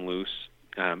nice and loose.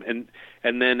 And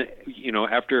then,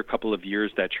 after a couple of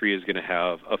years, that tree is going to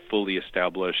have a fully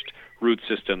established root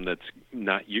system that's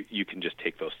not, you can just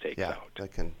take those stakes out.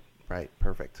 Right,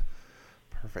 perfect.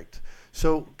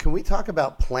 So can we talk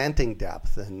about planting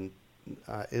depth? And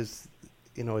is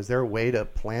there a way to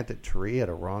plant a tree at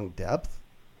a wrong depth?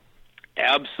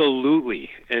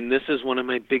 Absolutely. And this is one of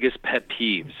my biggest pet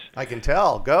peeves. I can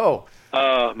tell. Go.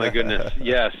 Oh, my goodness.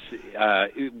 Yes.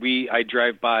 I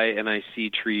drive by and I see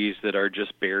trees that are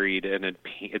just buried, and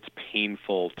it's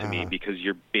painful to me because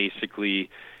you're basically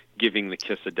giving the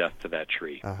kiss of death to that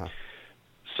tree.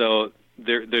 So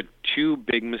there are 2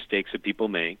 big mistakes that people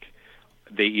make.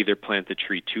 They either plant the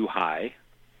tree too high,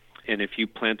 and if you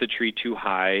plant the tree too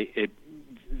high, it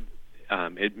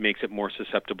makes it more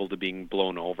susceptible to being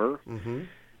blown over, and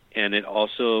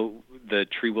the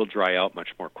tree will dry out much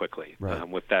more quickly.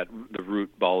 With the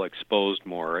root ball exposed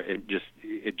more, it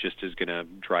just is going to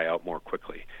dry out more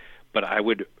quickly. But I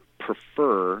would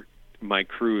prefer my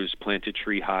crews plant a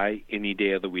tree high any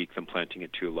day of the week than planting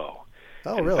it too low.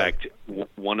 In fact,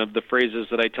 one of the phrases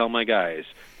that I tell my guys: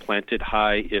 plant it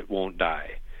high, it won't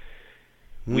die.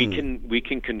 We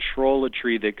can control a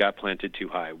tree that got planted too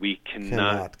high. We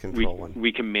cannot control one.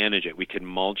 We can manage it. We can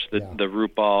mulch the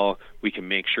root ball. We can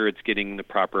make sure it's getting the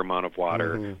proper amount of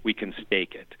water. We can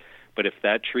stake it. But if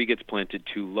that tree gets planted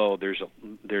too low,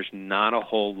 there's not a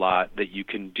whole lot that you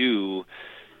can do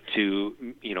to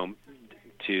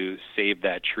save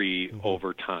that tree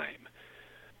over time.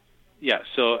 Yeah,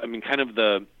 so I mean, kind of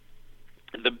the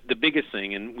biggest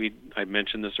thing, and I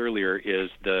mentioned this earlier, is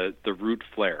the root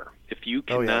flare. If you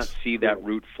cannot see that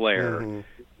root flare,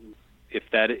 if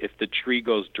the tree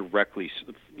goes directly,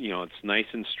 it's nice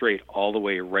and straight all the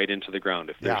way right into the ground.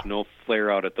 If there's no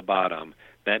flare out at the bottom,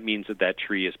 that means that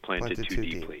tree is planted too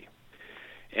deeply.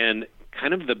 And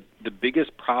kind of the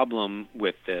biggest problem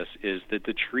with this is that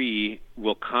the tree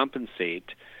will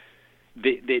compensate.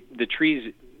 The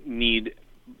trees need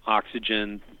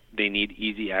oxygen. They need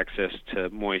easy access to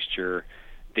moisture.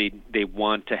 They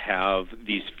want to have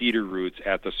these feeder roots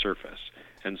at the surface.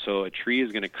 And so a tree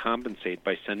is going to compensate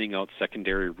by sending out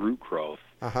secondary root growth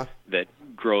that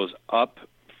grows up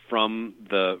from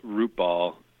the root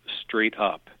ball straight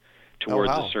up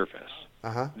towards the surface.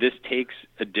 This takes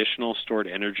additional stored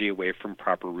energy away from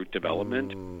proper root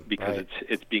development because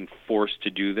it's being forced to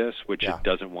do this, which it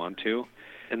doesn't want to.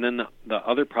 And then the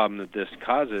other problem that this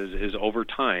causes is over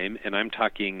time, and I'm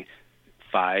talking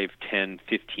 5, 10,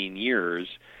 15 years,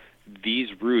 these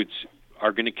roots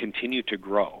are going to continue to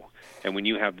grow. And when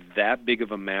you have that big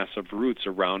of a mass of roots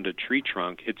around a tree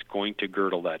trunk, it's going to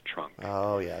girdle that trunk.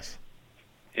 Oh, yes.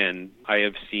 And I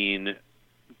have seen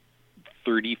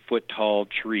 30-foot tall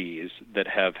trees that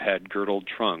have had girdled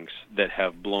trunks that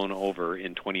have blown over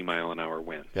in 20-mile-an-hour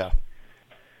winds. Yeah.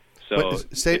 So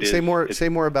say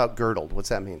more about girdled. What's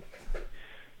that mean?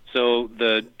 So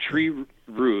the tree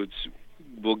roots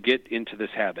will get into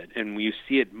this habit, and you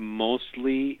see it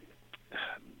mostly.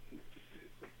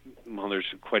 Well,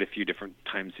 there's quite a few different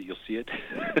times that you'll see it.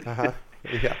 Uh-huh.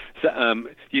 Yeah. So,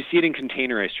 you see it in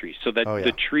containerized trees, so that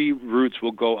the tree roots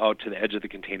will go out to the edge of the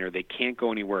container. They can't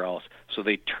go anywhere else, so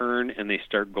they turn and they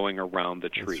start going around the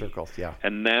tree. In circles, yeah.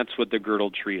 And that's what the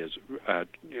girdled tree is,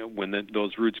 when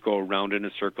those roots go around in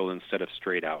a circle instead of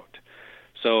straight out.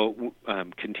 So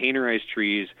containerized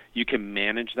trees, you can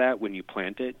manage that when you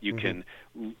plant it. You can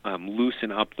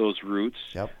loosen up those roots.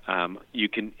 Yep. You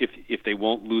can, if they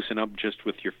won't loosen up just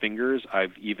with your fingers,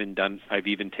 I've even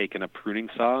taken a pruning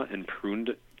saw and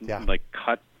pruned,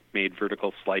 made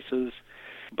vertical slices.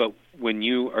 But when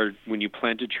you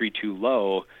plant a tree too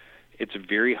low, it's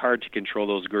very hard to control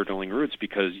those girdling roots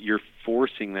because you're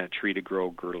forcing that tree to grow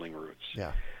girdling roots.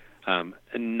 Yeah.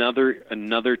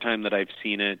 Another time that I've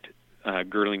seen it.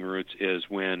 Girdling roots is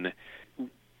when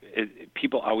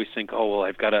people always think, oh, well,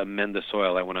 I've got to amend the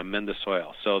soil. I want to amend the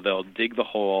soil. So they'll dig the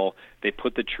hole, they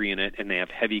put the tree in it, and they have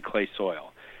heavy clay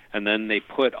soil. And then they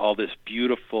put all this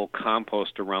beautiful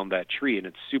compost around that tree, and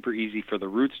it's super easy for the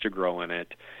roots to grow in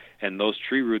it. And those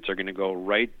tree roots are going to go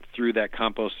right through that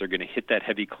compost. They're going to hit that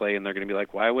heavy clay, and they're going to be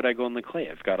like, why would I go in the clay?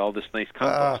 I've got all this nice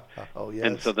compost. Yes.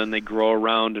 And so then they grow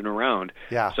around and around.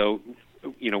 Yeah. So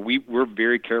we're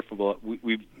very careful.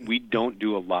 We don't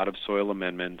do a lot of soil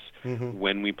amendments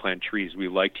when we plant trees. We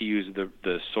like to use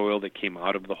the soil that came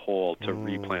out of the hole to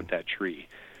replant that tree,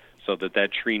 so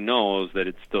that tree knows that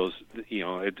it's those.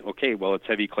 It's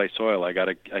heavy clay soil. I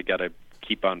gotta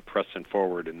keep on pressing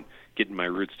forward and getting my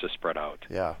roots to spread out.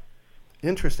 Yeah,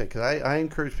 interesting. Because I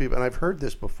encourage people, and I've heard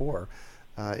this before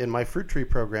in my fruit tree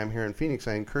program here in Phoenix.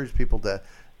 I encourage people to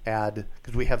add,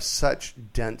 because we have such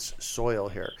dense soil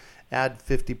here, add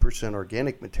 50%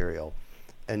 organic material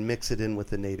and mix it in with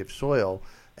the native soil.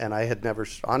 And I'd never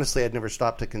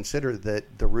stopped to consider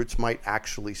that the roots might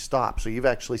actually stop. So you've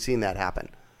actually seen that happen.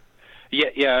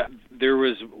 Yeah. There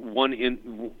was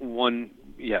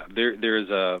there's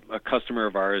a customer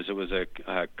of ours. It was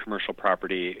a commercial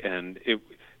property, and it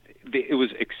was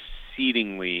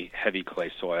exceedingly heavy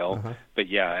clay soil. Uh-huh. But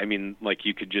yeah, I mean, like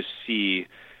you could just see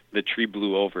the tree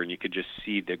blew over, and you could just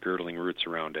see the girdling roots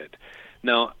around it.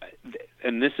 Now,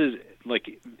 and this is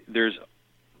there's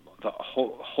a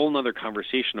whole nother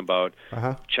conversation about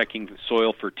checking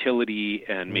soil fertility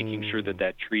and making sure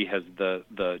that tree has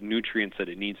the nutrients that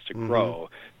it needs to grow.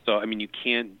 So, I mean, you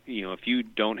can't, if you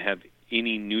don't have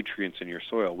any nutrients in your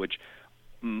soil, which,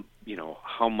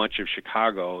 how much of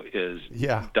Chicago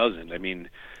doesn't. I mean,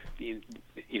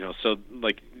 so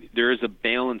there is a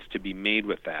balance to be made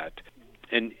with that.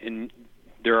 And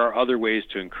there are other ways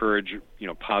to encourage,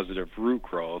 positive root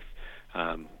growth.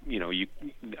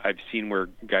 I've seen where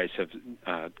guys have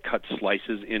cut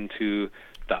slices into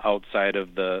the outside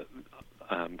of the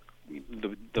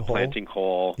planting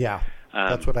hole. Yeah,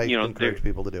 that's what I encourage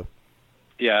people to do.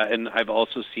 Yeah, and I've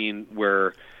also seen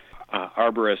where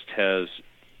arborist has,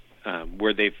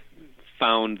 where they've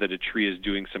found that a tree is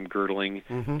doing some girdling,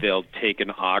 they'll take an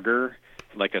auger,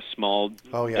 like a small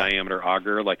diameter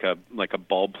auger, like a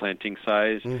bulb planting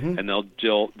size, and they'll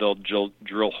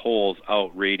drill holes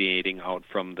out, radiating out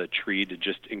from the tree to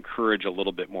just encourage a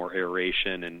little bit more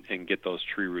aeration and get those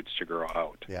tree roots to grow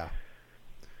out. Yeah,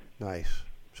 nice.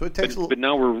 So it takes but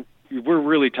now we're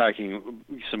really talking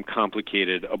some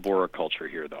complicated arboriculture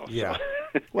here, though. Yeah.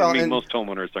 So, well, I mean, most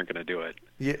homeowners aren't going to do it.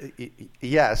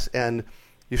 Yes, and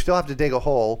you still have to dig a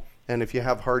hole. And if you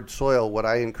have hard soil, what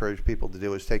I encourage people to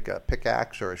do is take a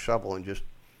pickaxe or a shovel and just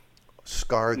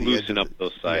scar the loosen up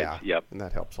those sides. Yeah, yep. And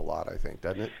that helps a lot, I think,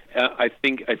 doesn't it? I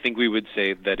think we would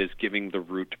say that is giving the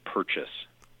root purchase.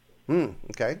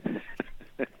 Okay.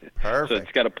 Perfect. So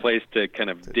it's got a place to kind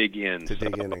of dig in. To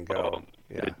dig in and go.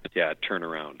 Yeah, turn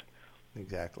around.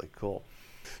 Exactly. Cool.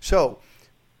 So,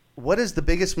 what is the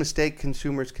biggest mistake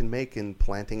consumers can make in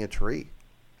planting a tree?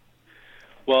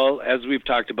 Well, as we've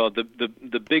talked about,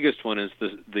 the biggest one is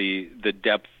the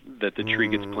depth that the tree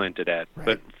gets planted at. Right.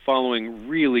 But following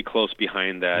really close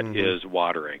behind that is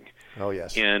watering. Oh,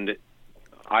 yes. And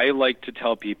I like to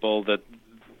tell people that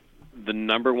the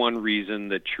number one reason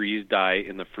that trees die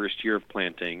in the first year of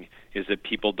planting is that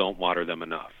people don't water them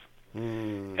enough.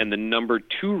 And the number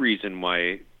two reason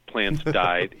why plants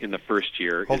die in the first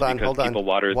year hold on. people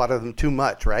water them too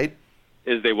much, right?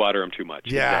 Is they water them too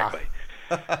much. Yeah. Exactly.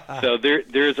 So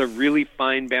there's a really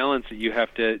fine balance that you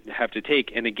have to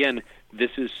take. And again,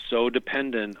 this is so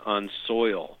dependent on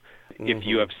soil. Mm-hmm. If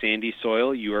you have sandy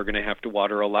soil, you are going to have to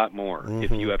water a lot more. Mm-hmm.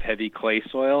 If you have heavy clay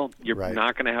soil, you're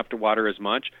not going to have to water as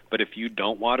much. But if you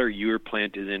don't water, your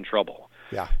plant is in trouble.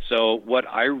 Yeah. So what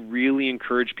I really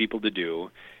encourage people to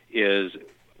do is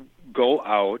go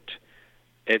out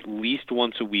at least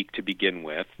once a week to begin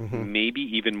with, maybe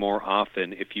even more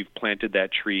often. If you've planted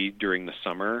that tree during the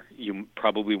summer, you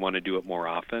probably want to do it more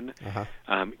often.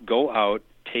 Go out,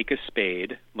 take a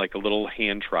spade, like a little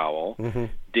hand trowel,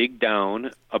 dig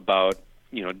down about,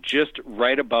 just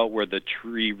right about where the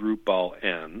tree root ball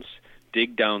ends,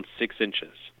 dig down 6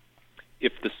 inches.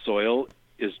 If the soil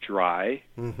is dry,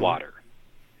 water.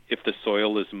 If the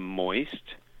soil is moist,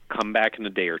 come back in a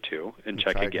day or two and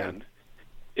check again.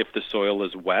 If the soil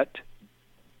is wet,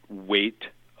 wait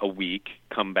a week,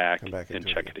 come back and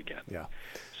check it again. Yeah.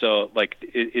 So,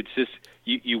 it's just,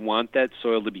 you want that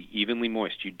soil to be evenly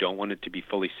moist. You don't want it to be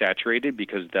fully saturated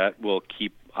because that will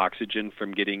keep oxygen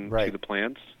from getting to the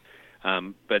plants.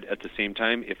 But at the same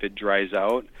time, if it dries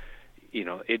out,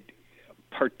 it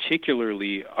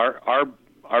particularly,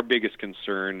 our biggest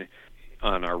concern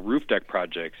on our roof deck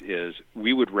projects is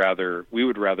we would rather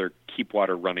keep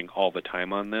water running all the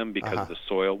time on them because the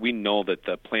soil, we know that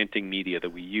the planting media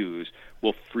that we use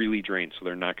will freely drain, so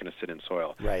they're not going to sit in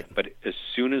soil. Right. But as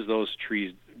soon as those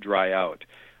trees dry out,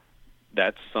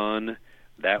 that sun,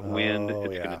 that wind,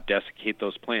 it's going to desiccate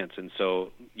those plants. And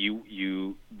so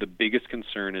the biggest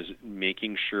concern is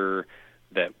making sure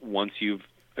that once you've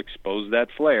exposed that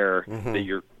flare, that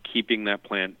you're keeping that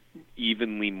plant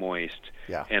evenly moist.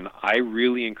 Yeah. And I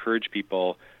really encourage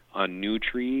people on new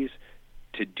trees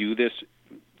to do this,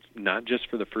 not just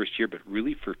for the first year, but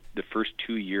really for the first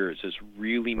 2 years, is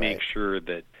really make sure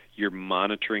that you're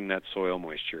monitoring that soil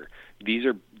moisture. These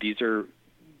are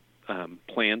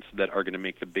plants that are going to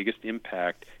make the biggest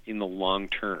impact in the long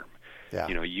term. Yeah.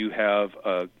 You have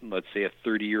let's say a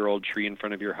 30-year-old tree in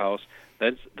front of your house.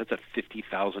 That's a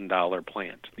 $50,000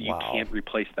 plant. You can't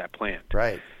replace that plant.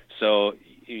 Right. So,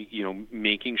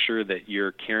 making sure that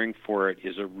you're caring for it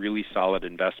is a really solid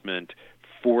investment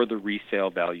for the resale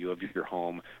value of your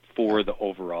home, for the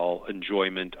overall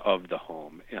enjoyment of the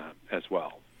home as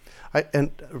well.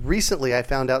 And recently I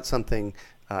found out something,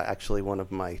 actually one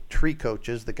of my tree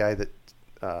coaches, the guy that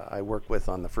I work with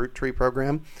on the fruit tree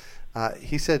program,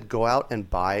 he said go out and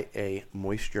buy a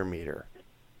moisture meter.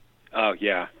 Oh,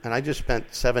 yeah. And I just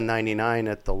spent $7.99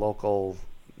 at the local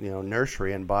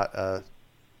nursery and bought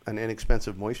an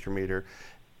inexpensive moisture meter.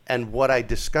 And what I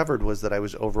discovered was that I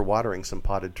was overwatering some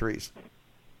potted trees.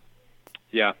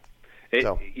 Yeah.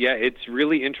 It's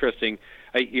really interesting.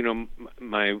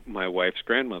 My wife's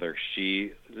grandmother,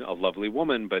 she's a lovely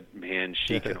woman, but man,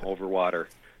 she can overwater.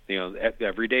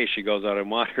 Every day she goes out and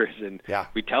waters, and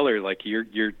we tell her,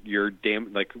 you're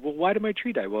damn, well, why did my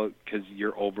tree die? Well, because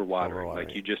you're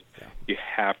overwatering. You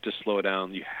have to slow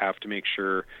down. You have to make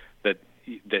sure that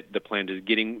the plant is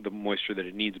getting the moisture that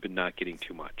it needs, but not getting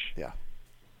too much. Yeah.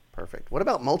 Perfect. What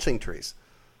about mulching trees?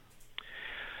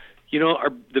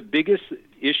 The biggest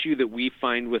issue that we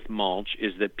find with mulch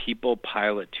is that people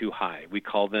pile it too high. We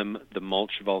call them the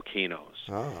mulch volcanoes.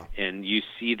 Oh. And you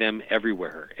see them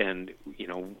everywhere. And,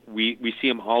 we see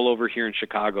them all over here in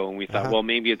Chicago, and we thought, well,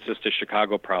 maybe it's just a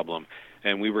Chicago problem.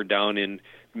 And we were down in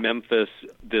Memphis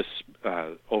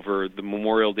over the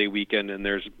Memorial Day weekend, and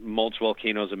there's mulch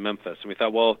volcanoes in Memphis. And we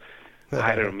thought, well,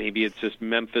 I don't know, maybe it's just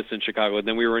Memphis and Chicago. And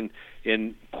then we were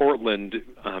in Portland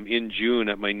in June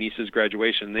at my niece's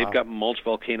graduation. They've got mulch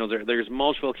volcanoes. There's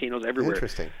mulch volcanoes everywhere.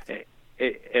 Interesting.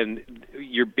 And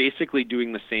you're basically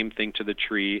doing the same thing to the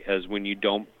tree as when you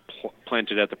don't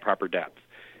plant it at the proper depth.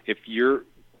 If you're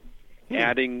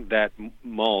adding that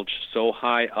mulch so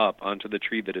high up onto the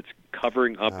tree that it's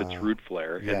covering up its root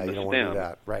flare and the stem. Yeah, you don't want to do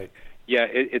that. Right. Yeah,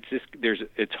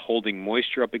 it's holding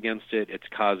moisture up against it. It's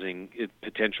causing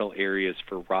potential areas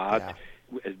for rot.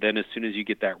 Yeah. Then as soon as you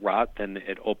get that rot, then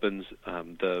it opens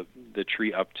the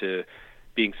tree up to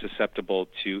being susceptible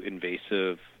to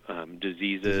invasive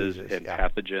diseases and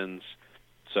pathogens.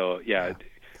 So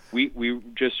we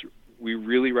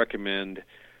really recommend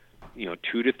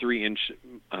 2 to 3 inch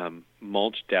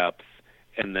mulch depth,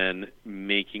 and then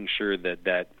making sure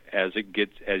that as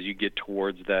you get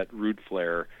towards that root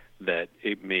flare, that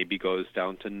it maybe goes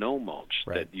down to no mulch,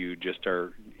 that you just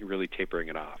are really tapering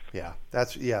it off. Yeah,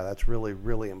 that's really,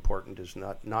 really important, is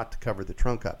not to cover the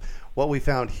trunk up. What we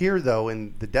found here, though,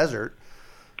 in the desert,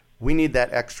 we need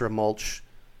that extra mulch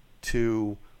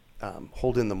to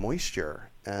hold in the moisture.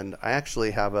 And I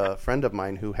actually have a friend of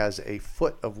mine who has a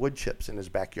foot of wood chips in his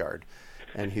backyard,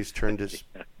 and he's turned his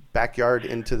backyard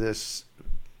into this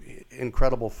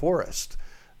incredible forest.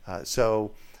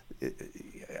 So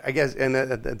I guess, and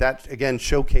that again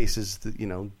showcases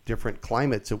the, different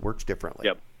climates. It works differently.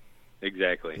 Yep,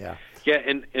 exactly. Yeah. Yeah,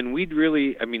 and we'd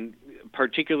really,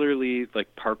 particularly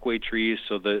like parkway trees,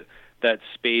 so that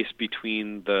space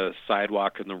between the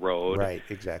sidewalk and the road. Right,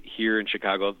 exactly. Here in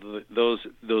Chicago,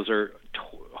 those are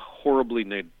horribly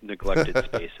neglected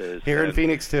spaces. Here in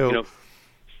Phoenix too.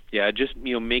 Just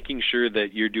making sure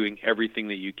that you're doing everything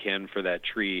that you can for that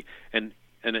tree, and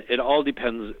it all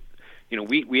depends.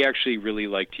 We actually really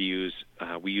like to use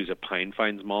we use a pine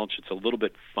fines mulch. It's a little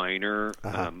bit finer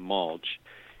mulch.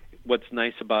 What's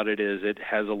nice about it is it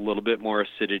has a little bit more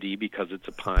acidity because it's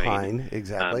a pine. Pine,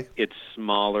 exactly. It's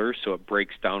smaller, so it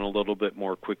breaks down a little bit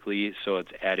more quickly, so it's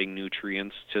adding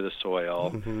nutrients to the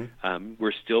soil. Mm-hmm.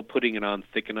 We're still putting it on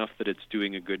thick enough that it's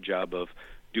doing a good job of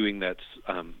doing that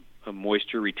a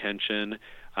moisture retention,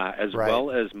 as well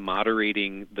as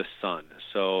moderating the sun.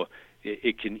 So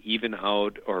it can even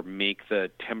out or make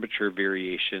the temperature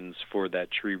variations for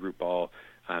that tree root ball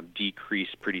decrease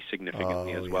pretty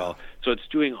significantly as well. So it's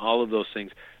doing all of those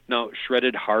things. Now,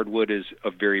 shredded hardwood is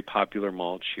a very popular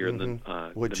mulch here in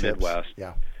the Midwest.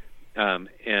 Yeah.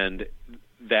 And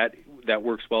that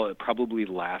works well. It probably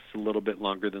lasts a little bit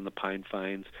longer than the pine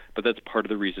fines, but that's part of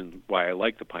the reason why I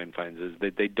like the pine fines is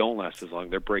that they don't last as long.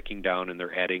 They're breaking down and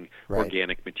they're adding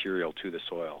organic material to the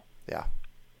soil. Yeah.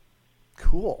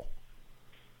 Cool.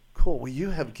 Well, you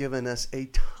have given us a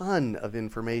ton of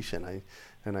information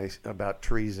about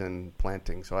trees and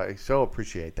planting, so I so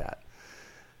appreciate that.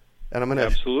 And I'm going to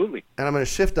absolutely. And I'm going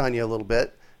to shift on you a little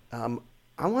bit.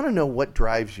 I want to know what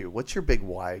drives you. What's your big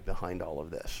why behind all of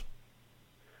this?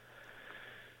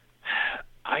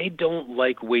 I don't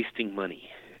like wasting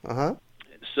money. Uh-huh.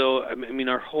 So,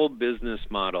 our whole business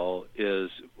model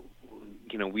is,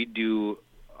 we do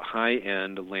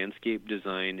high-end landscape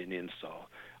design and install.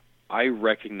 I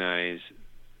recognize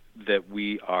that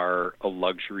we are a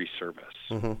luxury service.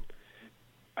 Mm-hmm.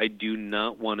 I do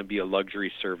not want to be a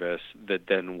luxury service that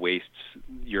then wastes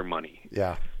your money.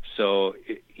 Yeah. So,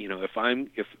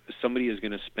 if somebody is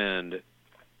going to spend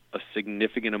a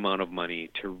significant amount of money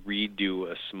to redo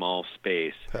a small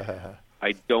space,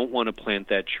 I don't want to plant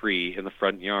that tree in the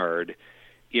front yard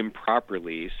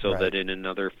improperly so that in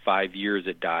another 5 years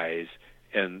it dies,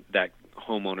 and that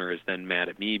homeowner is then mad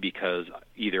at me because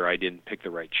either I didn't pick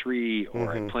the right tree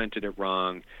or I planted it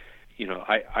wrong.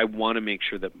 I want to make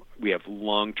sure that we have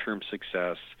long-term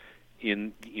success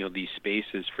in these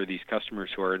spaces for these customers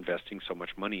who are investing so much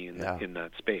money in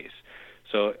that space.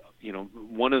 So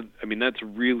that's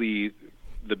really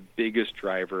the biggest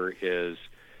driver is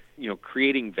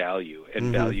creating value,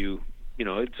 and value.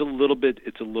 It's a little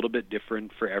bit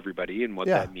different for everybody and what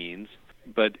that means,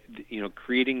 but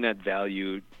creating that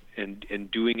value and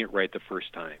doing it right the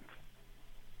first time.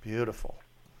 Beautiful.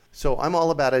 So I'm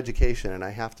all about education, and I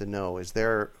have to know, is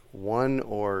there one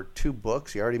or two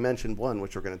books, you already mentioned one,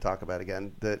 which we're going to talk about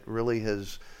again, that really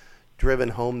has driven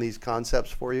home these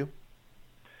concepts for you?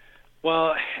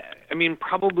 Well,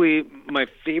 probably my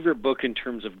favorite book in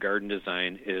terms of garden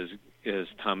design is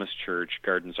Thomas Church,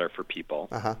 Gardens Are for People.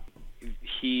 Uh-huh.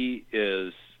 He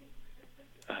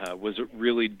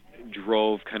really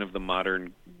drove kind of the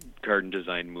modern garden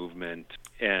design movement,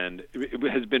 and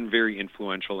it has been very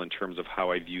influential in terms of how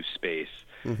I view space.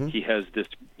 Mm-hmm. He has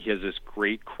this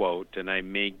great quote, and I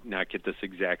may not get this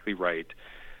exactly right,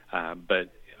 but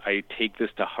I take this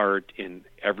to heart in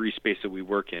every space that we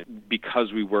work in,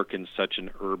 because we work in such an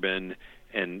urban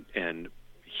and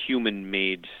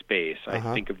human-made space. I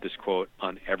think of this quote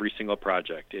on every single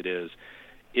project. It is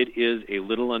a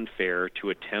little unfair to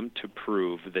attempt to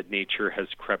prove that nature has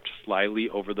crept slyly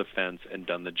over the fence and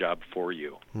done the job for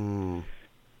you. Mm.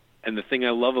 And the thing I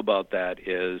love about that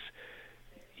is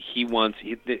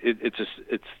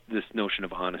it's this notion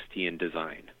of honesty in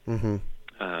design. Mm-hmm.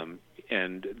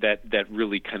 And that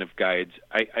really kind of guides.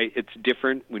 It's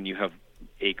different when you have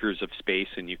acres of space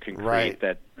and you can create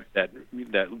that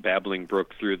babbling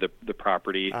brook through the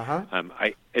property.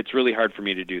 It's really hard for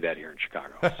me to do that here in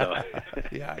Chicago. So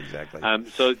yeah, exactly.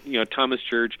 So Thomas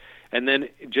Church, and then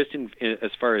just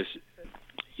as far as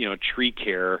tree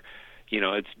care,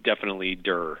 it's definitely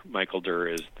Durr. Michael Durr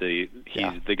is the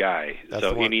guy. That's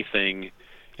so the anything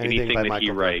that Michael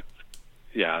he writes,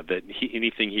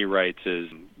 anything he writes is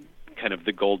kind of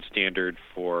the gold standard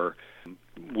for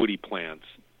woody plants.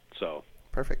 So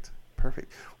perfect.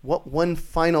 What one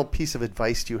final piece of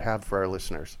advice do you have for our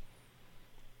listeners?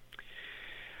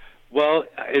 Well,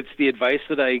 it's the advice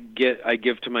that I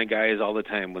give to my guys all the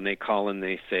time when they call and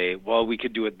they say, well, we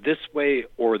could do it this way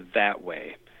or that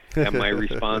way. And my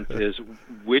response is,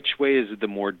 which way is the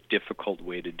more difficult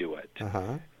way to do it?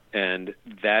 Uh-huh. And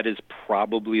that is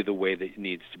probably the way that it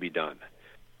needs to be done.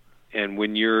 And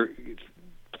when you're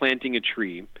planting a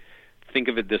tree, think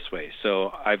of it this way.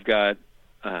 So I've got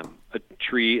a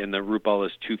tree and the root ball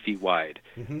is 2 feet wide.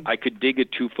 Mm-hmm. I could dig a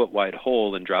 2-foot wide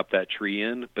hole and drop that tree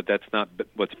in, but that's not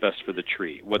what's best for the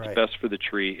tree. What's best for the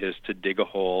tree is to dig a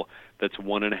hole that's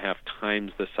 1.5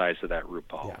 times the size of that root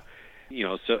ball.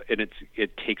 Yeah. And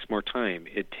it takes more time.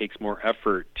 It takes more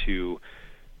effort to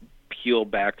peel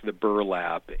back the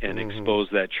burlap and expose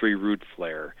that tree root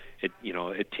flare.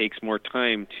 It takes more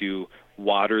time to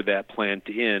water that plant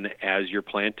in as you're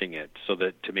planting it, so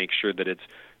that to make sure that it's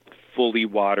fully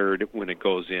watered when it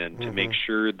goes in, to make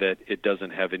sure that it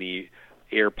doesn't have any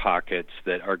air pockets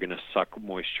that are going to suck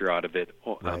moisture out of it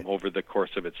over the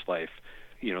course of its life.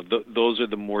 Those are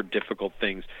the more difficult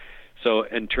things. So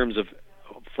in terms of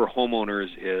for homeowners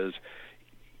is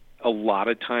a lot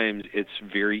of times it's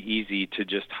very easy to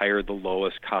just hire the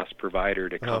lowest cost provider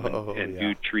to come and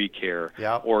do tree care.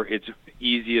 Yeah. Or it's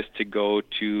easiest to go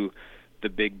to the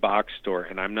big box store.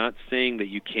 And I'm not saying that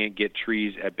you can't get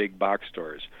trees at big box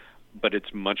stores, but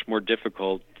it's much more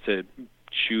difficult to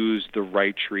choose the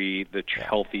right tree, the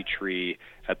healthy tree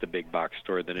at the big box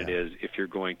store than it is if you're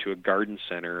going to a garden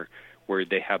center where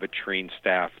they have a trained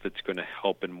staff that's going to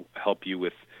help you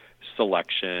with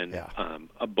selection,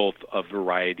 both of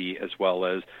variety as well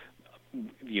as,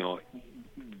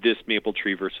 this maple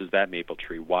tree versus that maple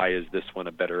tree. Why is this one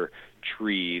a better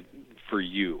tree for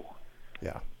you?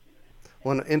 Yeah.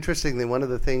 Well, interestingly, one of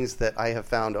the things that I have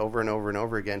found over and over and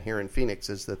over again here in Phoenix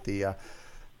is that the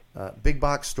big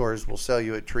box stores will sell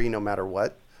you a tree no matter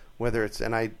what, whether it's,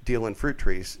 and I deal in fruit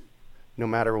trees, no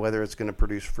matter whether it's going to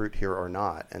produce fruit here or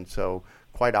not. And so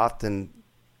quite often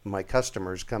my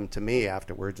customers come to me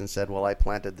afterwards and said, well, I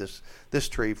planted this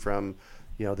tree from,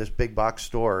 this big box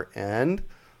store, and,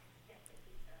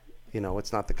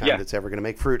 it's not the kind that's ever going to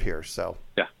make fruit here. So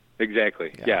yeah.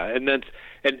 Exactly. Yeah. And that's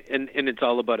and it's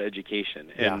all about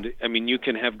education. And I mean, you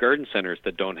can have garden centers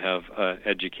that don't have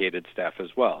educated staff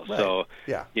as well. Right. So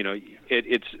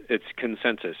it's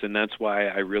consensus, and that's why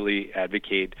I really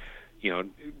advocate,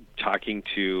 talking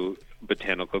to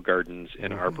botanical gardens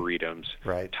and arboretums,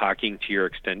 talking to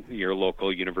your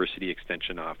local university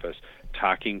extension office,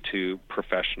 talking to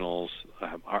professionals,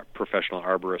 professional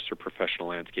arborists or professional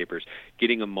landscapers,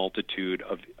 getting a multitude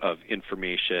of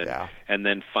information, and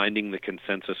then finding the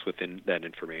consensus within that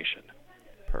information.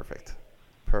 Perfect.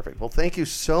 Well, thank you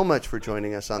so much for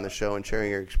joining us on the show and sharing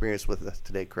your experience with us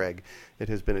today, Craig. It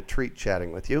has been a treat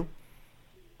chatting with you.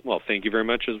 Well, thank you very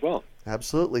much as well.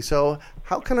 Absolutely. So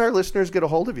how can our listeners get a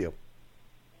hold of you?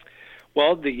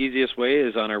 Well, the easiest way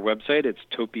is on our website. It's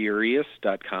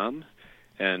topiarius.com.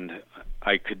 And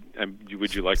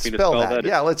would you like me to spell that?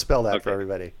 Yeah, let's spell that for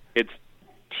everybody. It's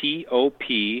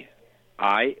topiarius.com.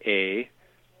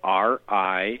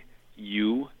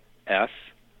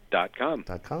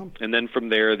 And then from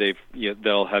there,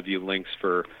 they'll have you links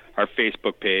for our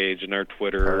Facebook page and our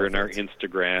Twitter and our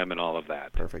Instagram and all of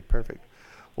that. Perfect.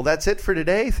 Well, that's it for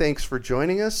today. Thanks for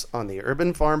joining us on the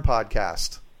Urban Farm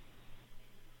Podcast.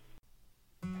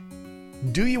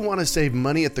 Do you want to save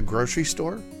money at the grocery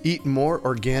store, eat more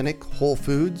organic, whole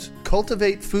foods,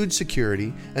 cultivate food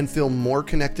security, and feel more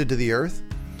connected to the earth?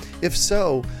 If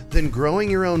so, then growing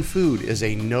your own food is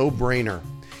a no-brainer.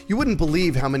 You wouldn't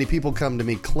believe how many people come to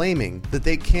me claiming that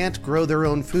they can't grow their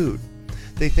own food.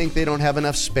 They think they don't have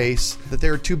enough space, that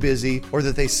they're too busy, or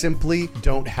that they simply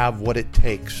don't have what it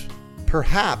takes.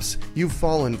 Perhaps you've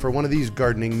fallen for one of these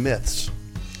gardening myths.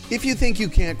 If you think you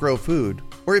can't grow food,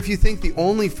 or if you think the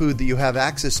only food that you have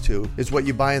access to is what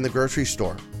you buy in the grocery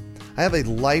store, I have a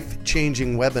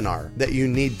life-changing webinar that you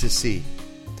need to see.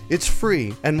 It's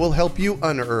free and will help you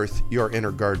unearth your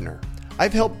inner gardener.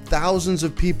 I've helped thousands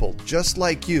of people just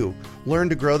like you learn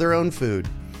to grow their own food,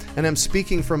 and I'm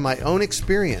speaking from my own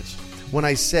experience when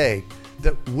I say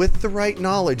that with the right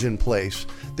knowledge in place,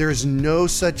 there is no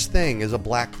such thing as a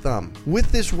black thumb.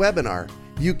 With this webinar,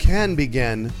 you can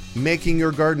begin making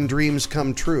your garden dreams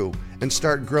come true and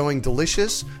start growing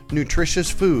delicious,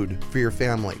 nutritious food for your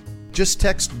family. Just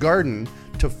text GARDEN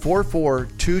to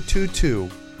 44222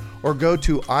 or go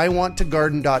to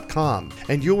iwanttogarden.com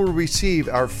and you will receive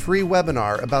our free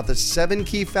webinar about the 7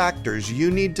 key factors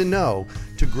you need to know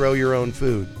to grow your own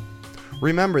food.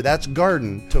 Remember, that's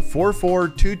GARDEN to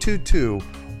 44222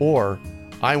 or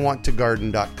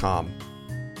iwanttogarden.com.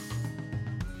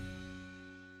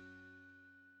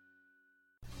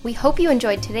 We hope you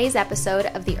enjoyed today's episode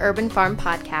of the Urban Farm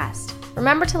Podcast.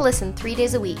 Remember to listen 3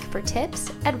 days a week for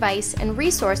tips, advice, and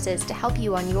resources to help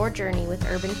you on your journey with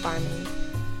urban farming.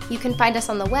 You can find us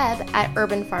on the web at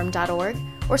urbanfarm.org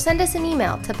or send us an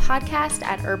email to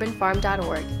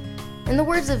podcast@urbanfarm.org. In the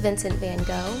words of Vincent van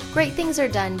Gogh, great things are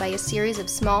done by a series of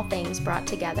small things brought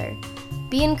together.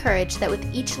 Be encouraged that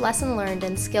with each lesson learned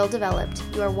and skill developed,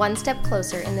 you are one step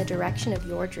closer in the direction of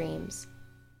your dreams.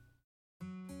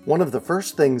 One of the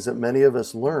first things that many of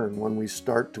us learn when we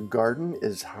start to garden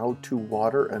is how to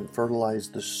water and fertilize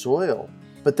the soil.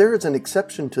 But there is an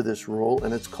exception to this rule,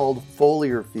 and it's called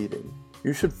foliar feeding.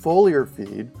 You should foliar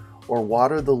feed or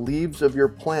water the leaves of your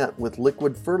plant with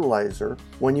liquid fertilizer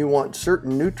when you want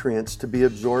certain nutrients to be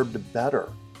absorbed better.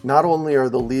 Not only are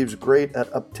the leaves great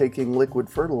at uptaking liquid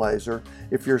fertilizer,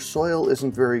 if your soil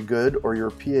isn't very good or your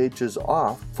pH is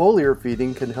off, foliar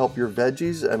feeding can help your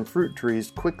veggies and fruit trees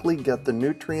quickly get the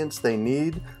nutrients they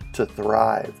need to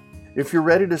thrive. If you're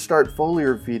ready to start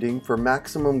foliar feeding for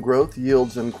maximum growth,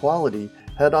 yields, and quality,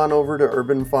 head on over to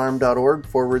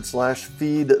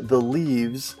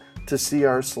urbanfarm.org/feed-the-leaves to see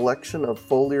our selection of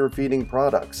foliar feeding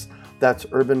products. That's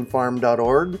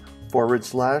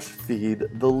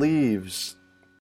urbanfarm.org/feed-the-leaves.